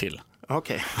lite till.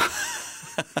 Okej.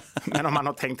 Men om man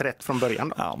har tänkt rätt från början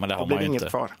då? Ja, men det har man ju inget inte.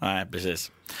 Kvar. Nej,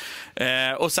 precis.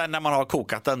 Och sen när man har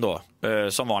kokat den då,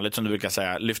 som vanligt som du brukar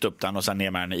säga, lyft upp den och sen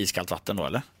ner med den i iskallt vatten då,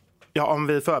 eller? Ja, om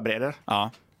vi förbereder.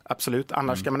 Ja. Absolut.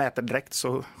 Annars ska man äta direkt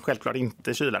så självklart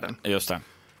inte kyla den. Just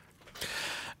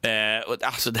det.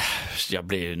 Alltså,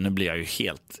 nu blir jag ju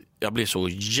helt... Jag blir så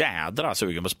jädra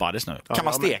sugen på sparris nu. Kan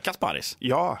man steka sparris?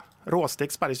 Ja,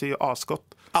 råstekt sparris är ju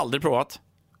asgott. Aldrig provat.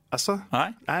 Alltså?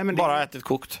 Nej, men bara ätit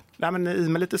kokt. Nej, men i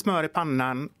med lite smör i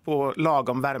pannan på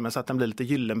lagom värme så att den blir lite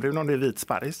gyllenbrun om det är vit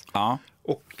sparris. Ja.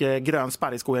 Och grön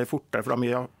sparris går ju fortare för de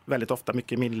är väldigt ofta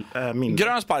mycket mindre.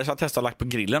 Grön sparris har jag testat lagt på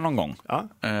grillen någon gång. Ja,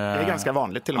 det är ganska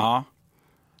vanligt till och med. Ja.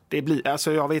 Det blir,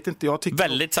 alltså jag vet inte, jag tycker...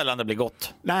 Väldigt sällan det blir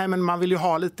gott. Nej, men man vill ju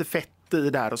ha lite fett i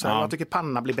där och så. Ja. Jag tycker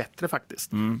panna blir bättre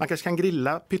faktiskt. Man kanske kan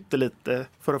grilla pyttelite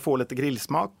för att få lite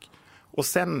grillsmak och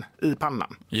sen i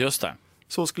pannan. Just det.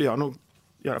 Så skulle jag nog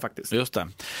göra faktiskt. Just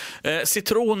det.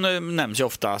 Citron nämns ju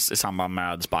oftast i samband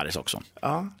med sparris också.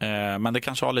 Ja. Men det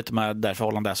kanske har lite med därför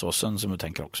hollandaisesåsen som du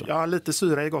tänker också. Ja, lite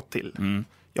syra är gott till.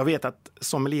 Jag vet att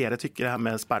sommelier tycker det här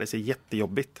med sparris är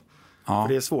jättejobbigt. Ja. För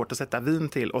det är svårt att sätta vin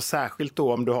till och särskilt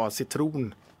då om du har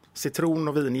citron. Citron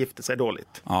och vin gifter sig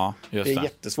dåligt. Ja, just det är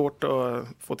jättesvårt att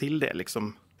få till det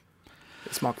liksom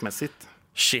smakmässigt.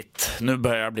 Shit, nu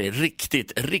börjar jag bli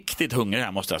riktigt hungrig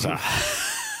här måste jag säga.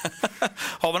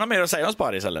 Har vi något mer att säga om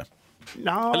sparris eller?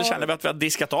 Ja. Eller känner vi att vi har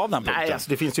diskat av den punkten? Nej, alltså,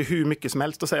 det finns ju hur mycket som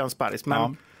helst att säga om sparris.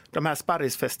 Men de här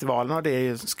sparrisfestivalerna,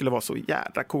 det skulle vara så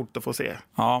jädra coolt att få se.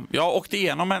 Ja, jag åkte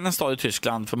igenom en stad i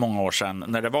Tyskland för många år sedan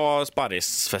när det var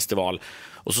sparrisfestival.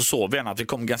 Och så såg vi att vi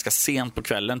kom ganska sent på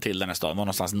kvällen till den här staden, var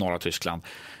någonstans i norra Tyskland.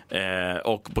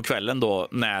 Och på kvällen då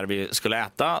när vi skulle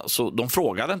äta så de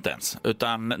frågade inte ens.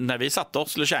 Utan när vi satte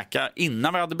oss och käka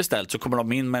innan vi hade beställt så kommer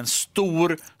de in med en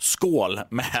stor skål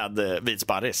med vit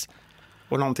sparris.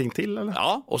 Och någonting till eller?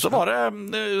 Ja, och så var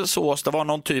det sås, det var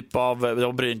någon typ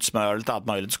av brynt smör eller allt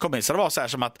möjligt. Så kom in, så det var så här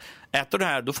som att äter du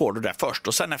det här, då får du det först.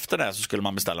 Och sen efter det så skulle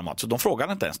man beställa mat. Så de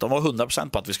frågade inte ens, de var 100%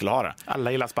 på att vi skulle ha det.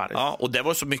 Alla gillar sparris. Ja, och det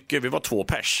var så mycket, vi var 2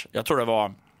 pers. Jag tror det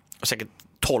var säkert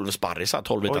 12 sparrisar,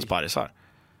 12 vita sparrisar.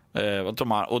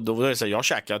 Och då var det så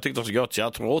här, jag tyckte det var så gött, så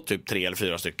jag tror typ 3 eller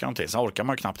 4 stycken någonting. Så orkar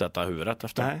man knappt äta huvudet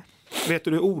efter. Nej. Vet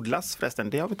du hur det odlas förresten?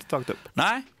 Det har vi inte tagit upp.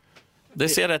 Nej. Det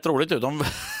ser rätt roligt ut. De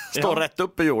står rätt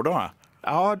upp i jorden, va?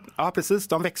 Ja, precis.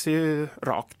 De växer ju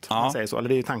rakt, man säger så. Eller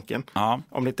det är ju tanken. Ja.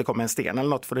 Om det inte kommer en sten eller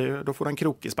något, för då får den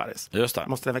krokig sparris. Just det.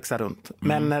 Måste den växa runt.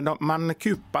 Men man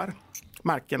kupar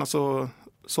marken och så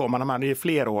sår man dem här. Det är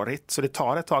flerårigt, så det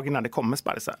tar ett tag innan det kommer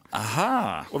sparrisar.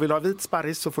 Aha. Och vill du ha vit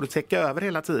sparris så får du täcka över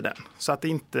hela tiden. Så att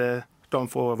inte de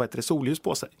får soljus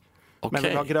på sig. Okay. Men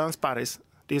vill du ha grön sparris,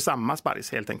 det är ju samma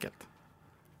sparris helt enkelt.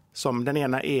 Som den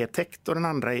ena är täckt och den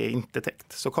andra är inte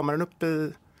täckt. Så kommer den upp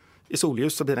i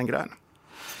solljus så blir den grön.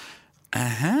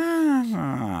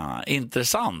 Aha,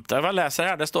 intressant. Jag läser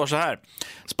här, det står så här.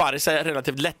 Sparris är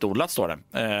relativt lättodlat, står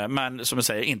det. Men som jag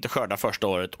säger, inte skörda första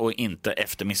året och inte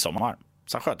efter midsommar.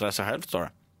 Sen sköter det sig själv, står det.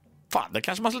 Fan, det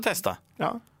kanske man skulle testa.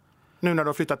 Ja. nu när du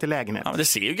har flyttat till lägenhet. Ja, men det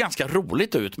ser ju ganska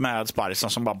roligt ut med sparrisen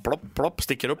som bara plopp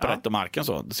sticker upp rätt i marken.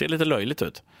 Så. Det ser lite löjligt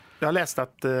ut. Jag har läst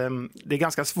att det är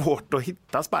ganska svårt att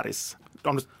hitta sparris.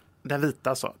 Den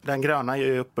vita så. Den gröna är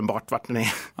ju uppenbart vart den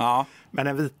är. Ja. Men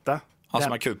den vita. Den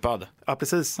som är kupad. Ja,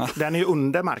 precis. Den är ju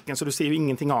under marken så du ser ju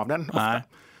ingenting av den. Ofta.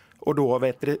 Och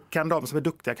då kan de som är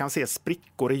duktiga kan se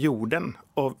sprickor i jorden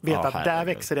och veta att där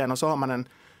växer den och så har man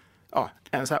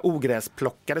en så här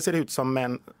ogräsplockare ser det ut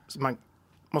som så man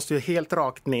måste ju helt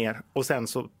rakt ner och sen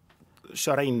så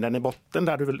köra in den i botten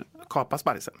där du vill kapa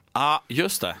sparrisen. Ja,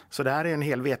 just det. Så det här är en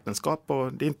hel vetenskap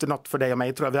och det är inte något för dig och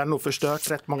mig tror jag. Vi har nog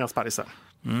förstört rätt många sparrisar.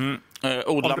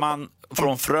 Odlar man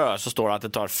från frö så står det att det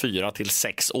tar 4 till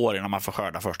 6 år innan man får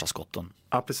skörda första skotten.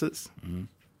 Ja, precis.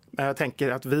 Men jag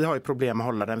tänker att vi har ju problem med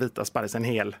att hålla den vita sparrisen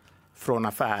hel från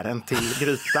affären till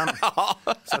grytan.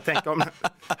 Så jag tänker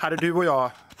hade du och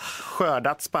jag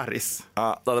skördat sparris.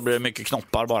 Ja, då blir det mycket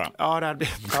knoppar bara. Ja,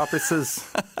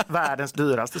 precis. Världens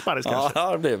dyraste sparris kanske.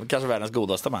 Ja, det blir kanske världens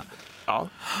godaste med. Ja.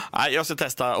 Nej, jag ska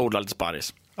testa odla lite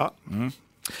sparris. Ja.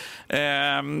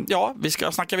 Vi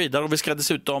ska snacka vidare och vi ska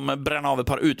dessutom bränna av ett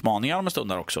par utmaningar om en stund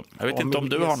där också. Jag vet inte om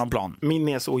du har någon plan. Min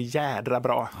är så jädra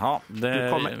bra. Ja,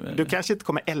 du kanske inte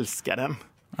kommer älska den.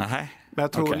 Nej. Men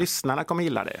jag tror lyssnarna kommer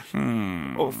gilla det.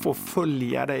 Och få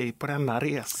följa dig på denna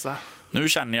resa. Nu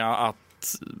känner jag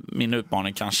att min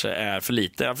utmaning kanske är för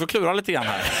lite. Jag får klura lite grann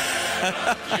här.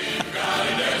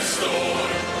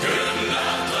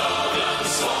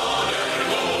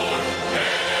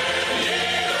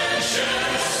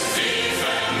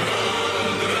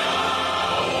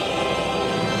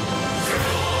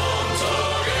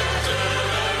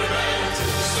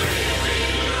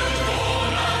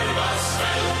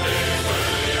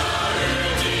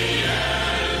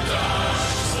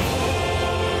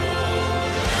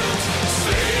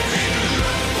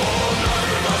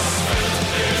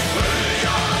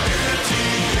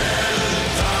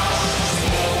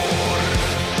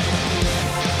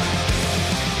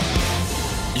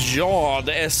 Ja,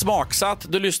 det är Smaksatt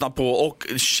du lyssnar på och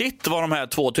shit vad de här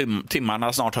 2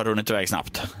 timmarna snart har runnit iväg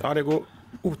snabbt. Ja, det går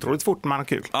otroligt fort man har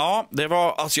kul. Ja, det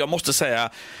var, alltså jag måste säga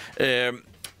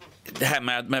det här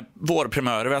med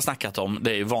vårprimörer vi har snackat om,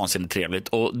 det är ju vansinnigt trevligt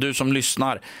och du som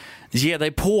lyssnar, ge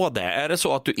dig på det. Är det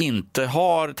så att du inte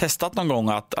har testat någon gång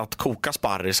att koka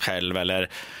sparris själv eller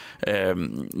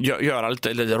göra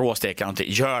lite råsteka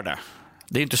någonting, gör det.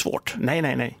 Det är inte svårt.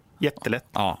 Nej. Jättelätt.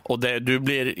 Ja, och du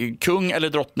blir kung eller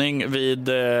drottning vid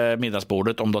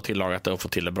middagsbordet om du har tillagat det och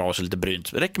fått till det bra och så lite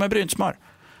brynt. Det räcker med bryntsmör.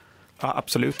 Ja,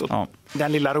 absolut. Och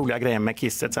den lilla roliga grejen med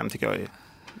kisset sen tycker jag är...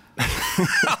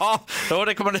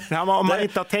 det kommer om man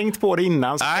inte har tänkt på det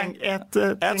innan så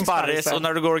ett sparris och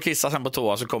när du går och kissar sen på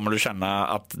toa så kommer du känna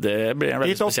att det blir en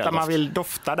väldigt speciell doft. Man vill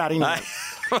dofta där inne.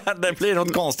 Nej, det blir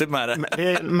något konstigt med det. Det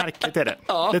är märkligt är det.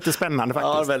 Lite spännande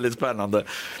faktiskt. Ja, väldigt spännande.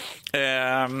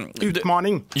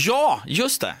 Utmaning. Ja,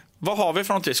 just det. Vad har vi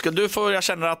för någonting? Jag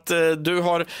känner att du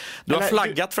har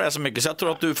flaggat för det så mycket så jag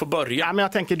tror att du får börja. Ja, men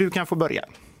jag tänker du kan få börja.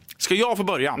 Ska jag få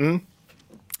börja?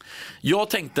 Jag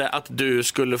tänkte att du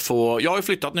skulle få... Jag har ju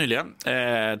flyttat nyligen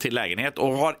till lägenhet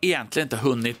och har egentligen inte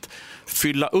hunnit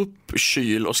fylla upp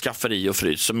kyl och skafferi och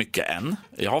frys så mycket än.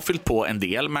 Jag har fyllt på en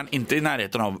del men inte i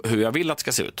närheten av hur jag vill att det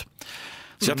ska se ut.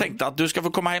 Så jag tänkte att du ska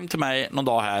få komma hem till mig någon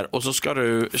dag här och så ska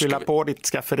du... Fylla på ditt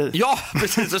skafferi. Ja,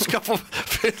 precis. Du ska få...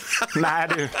 Nej,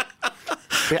 du...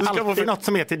 Det är alltid något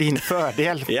som är till din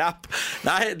fördel. Japp.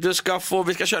 Nej, vi ska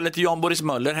köra lite Jan Boris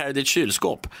Möller här i ditt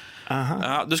kylskåp.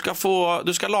 Ja,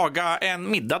 du ska laga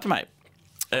en middag till mig.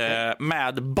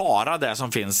 Med bara det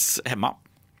som finns hemma.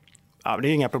 Ja, det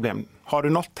är inga problem. Har du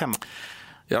något hemma?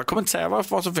 Jag kommer inte säga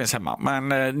vad som finns hemma.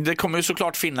 Men det kommer ju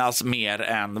såklart finnas mer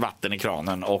än vatten i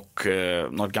kranen och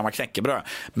något gammalt knäckebröd.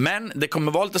 Men det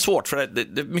kommer vara lite svårt för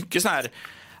det är mycket sån här...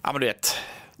 Ja, men du vet...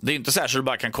 Det är inte så här så du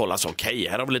bara kan kolla så okej,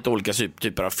 här har vi lite olika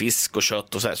typer av fisk och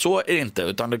kött och så här. Så är det inte,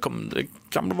 utan det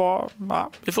kan vara,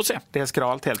 vi får se. Det är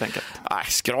skralt helt enkelt. Nej,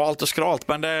 skralt,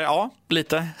 men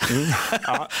lite.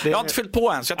 Ja, jag har inte fyllt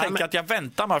på än, så jag tänker att jag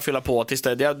väntar med att fylla på tills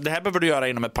det här behöver du göra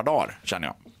inom ett par dagar, känner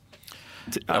jag.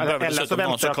 Eller så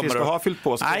väntar jag att vi ska ha fyllt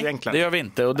på så nej, det är enklare. Det gör vi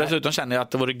inte. Och dessutom känner jag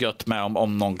att det vore gött med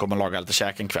om någon kommer laga lite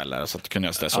käk en kväll så att kunde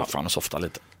jag ställa soffan och softa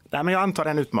lite. Nej, men jag antar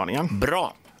den utmaningen.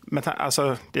 Bra. Men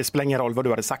alltså, det spelar ingen roll vad du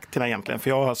hade sagt till mig egentligen, för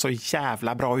jag har så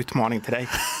jävla bra utmaning till dig.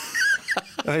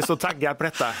 Jag är så taggad på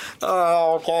detta.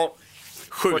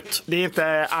 Skjut. Det är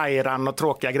inte ayran och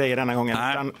tråkiga grejer denna gången.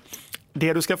 Utan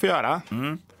det du ska få göra.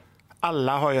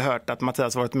 Alla har ju hört att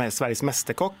Mattias varit med i Sveriges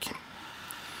Mästerkock.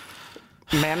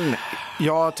 Men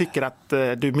jag tycker att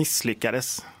du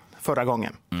misslyckades förra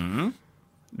gången.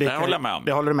 Det håller jag med om.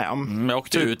 Det håller du med om. Jag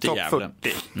åkte ut i Gävle. Topp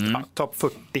 40. Topp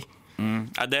 40.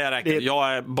 Ja,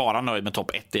 jag är bara nöjd med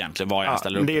topp 1 egentligen, vad jag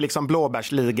ställer upp. Det är liksom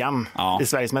blåbärsligan i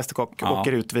Sveriges Mästerkock,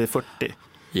 åker ut vid 40.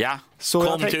 Ja, så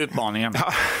kom till utmaningen.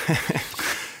 Ja.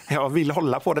 Jag vill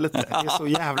hålla på det lite. Det är så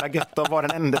jävla gött att vara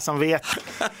den enda som vet.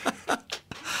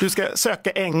 Du ska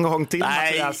söka en gång till,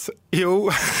 Mattias.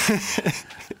 Jo.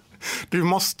 Du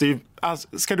måste ju... Alltså,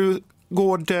 ska du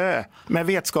gå och dö med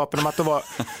vetskapen om att du var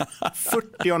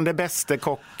 40:e bästa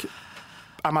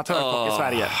amatörkock i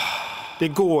Sverige? Det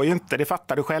går ju inte, det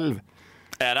fattar du själv.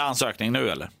 Är det ansökning nu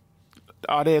eller?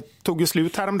 Ja, det tog ju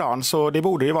slut häromdagen, så det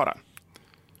borde ju vara.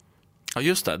 Ja,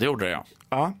 just det gjorde det,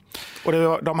 ja.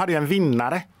 Och de hade ju en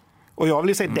vinnare. Och jag vill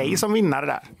ju säga dig som vinnare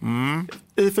där.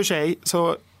 I och för sig,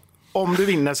 så om du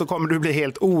vinner så kommer du bli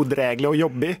helt odräglig och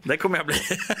jobbig. Det kommer jag bli.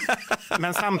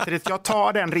 Men samtidigt, jag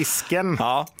tar den risken.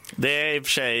 Ja, det är i och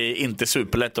för sig inte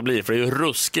superlätt att bli, för det är ju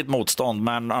ruskigt motstånd.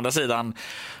 Men å andra sidan,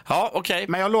 ja, okej.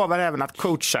 Men jag lovar även att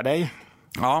coacha dig.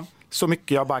 Ja. Så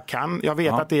mycket jag bara kan. Jag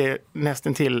vet att det är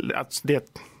nästan till att det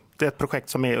är ett projekt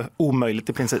som är omöjligt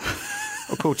i princip.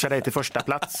 Och coacha dig till första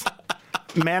plats.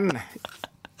 Men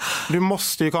du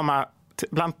måste ju komma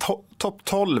bland topp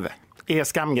 12 är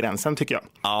skamgränsen, tycker jag.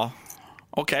 Ja,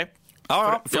 okej.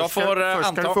 Ja, först ska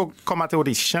du få komma till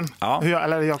audition. Ja.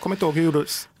 Jag kommer inte ihåg hur det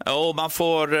gjordes. Jo, man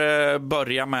får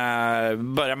börja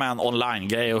med en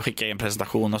online-grej och skicka in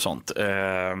presentation och sånt.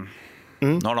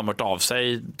 Nu har de hört av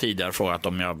sig tidigare och frågat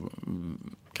om jag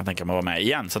kan tänka mig att vara med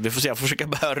igen. Så vi får se, jag får försöka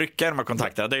börja rycka i de här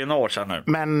kontakterna. Det är ju några år sedan nu.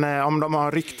 Men om de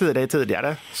har ryckt i dig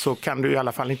tidigare så kan du i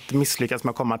alla fall inte misslyckas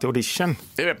med att komma till audition.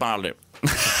 Det vet man aldrig.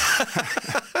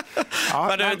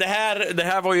 Men det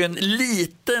här var ju en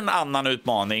liten annan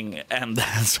utmaning än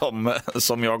den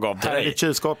som jag gav till dig. Här är ditt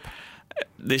kylskåp.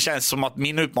 Det känns som att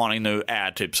min utmaning nu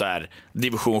är typ så här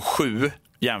division 7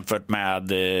 jämfört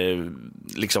med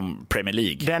liksom Premier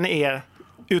League.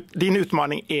 Din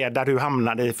utmaning är där du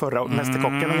hamnade i förra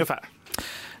Mästerkocken ungefär.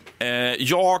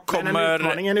 Jag kommer...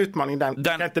 Men en utmaning, den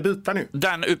kan inte byta nu.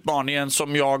 Den utmaningen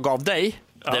som jag gav dig,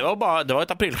 det var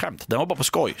ett aprilskämt. Den var bara på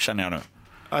skoj, känner jag nu.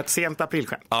 Ett sent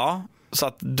aprilskämt. Ja, så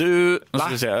att du...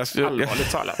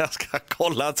 Allvarligt talat. Jag ska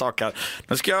kolla ett sak här.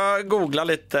 Nu ska jag googla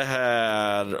lite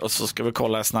här och så ska vi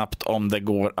kolla snabbt om det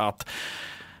går att...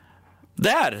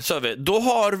 Där, så vi.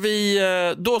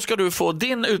 Då ska du få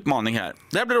din utmaning här.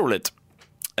 Det blir roligt.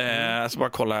 Jag ska bara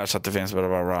kolla här så att det finns...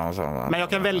 Men jag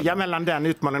kan välja mellan den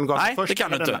utmaningen och Nej, först. Det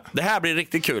kan du inte. Det här blir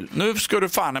riktigt kul. Nu ska du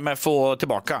fan med få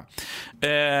tillbaka.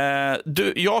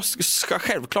 Jag ska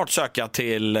självklart söka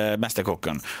till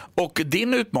Mästerkocken. Och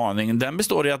din utmaning, den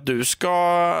består i att du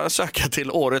ska söka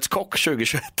till Årets kock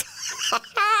 2021.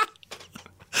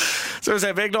 Så vi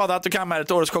är glada att du kan med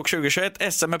till Årets kock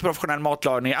 2021. SM med professionell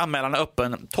matlagning. Anmälan är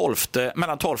öppen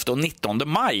mellan 12 och 19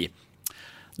 maj.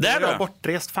 Där är du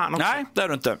bortrest fan också. Nej, det är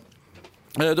du inte.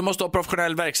 Du måste ha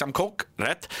professionell verksam kock,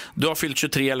 rätt. Du har fyllt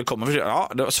 23 eller kommer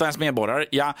ja, du har svensk medborgare,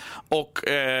 ja. Och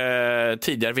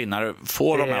tidigare vinnare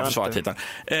får de här försvarstiteln.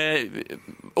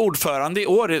 Ordförande i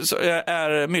år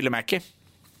är Myllymäki.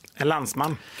 En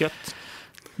landsman, gött.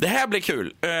 Det här blir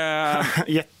kul.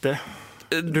 Jätte.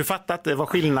 Du fattar att det var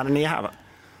skillnaden är här, va?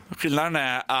 Skillnaden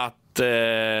är att det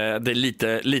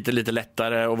är lite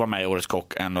lättare att vara med i Årets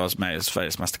kock än att vara med i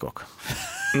Sveriges Mästerkock.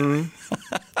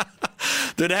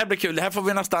 Det här blir kul. Det här får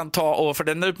vi nästan ta, och för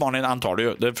den utmaningen antar du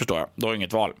ju, det förstår jag. Du har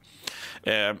inget val.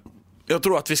 Jag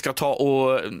tror att vi ska ta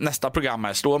och nästa program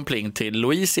här slå en pling till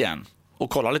Louise igen och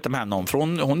kolla lite med henne för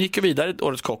hon gick ju vidare i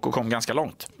Årets kock och kom ganska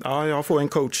långt. Ja, jag får en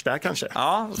coach där kanske.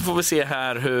 Ja, så får vi se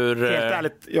här hur... Helt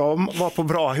ärligt, jag var på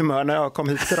bra humör när jag kom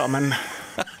hit idag, men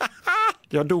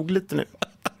jag dog lite nu.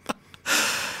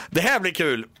 Det här blir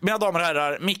kul. Mina damer och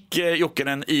herrar, Micke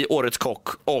Jokinen i Årets kock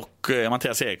och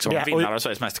Mattias Eriksson, vinnare av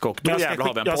Sveriges Mästerkock.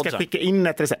 Jag ska skicka in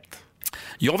ett recept.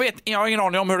 Jag har ingen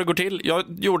aning om hur det går till. Jag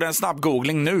gjorde en snabb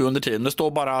googling nu under tiden. Det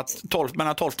står bara att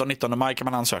mellan 12 och 19 maj kan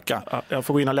man ansöka. Ja, jag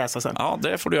får gå in och läsa sen. Ja,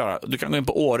 det får du göra. Du kan gå in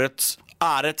på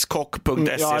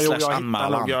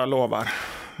aretskock.se/anmälan. Jag lovar.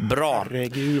 Bra.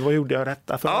 Herregud, vad gjorde jag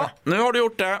detta för? Ja, nu har du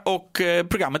gjort det och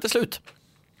programmet är slut.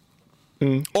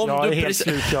 Om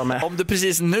du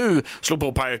precis nu slår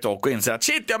på Pirate Talk och inser att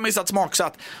shit, jag har missat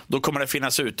smaksatt, då kommer det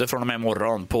finnas ute från och med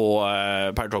imorgon på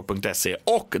piratetalk.se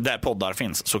och där poddar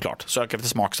finns såklart. Sök efter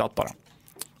smaksatt bara.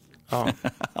 Ja.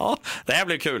 Ja, det här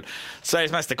blir kul.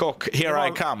 Sveriges Mästerkock, here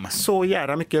I come. Så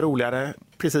jävla mycket roligare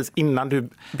precis innan du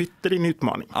bytte din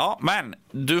utmaning. Ja, men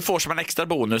du får som en extra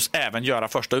bonus även göra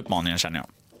första utmaningen, känner jag.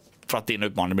 För att din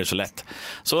utmaning blir så lätt.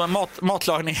 Så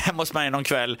matlagning hemma hos mig någon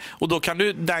kväll. Och då kan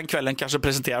du den kvällen kanske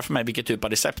presentera för mig vilket typ av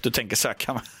recept du tänker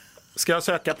söka med. Ska jag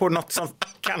söka på något som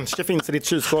kanske finns i ditt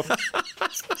kylskåp?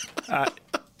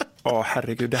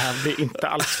 Herregud, det här blir inte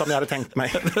alls som jag hade tänkt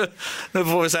mig. Nu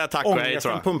får vi säga tack och hej,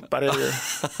 tror jag. Pumpar i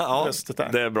bröstet där.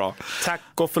 Det är bra. Tack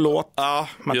och förlåt,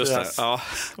 Mattias. Just det. Ja.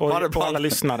 Och på alla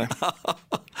lyssnare.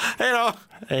 Hej då!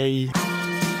 Hej.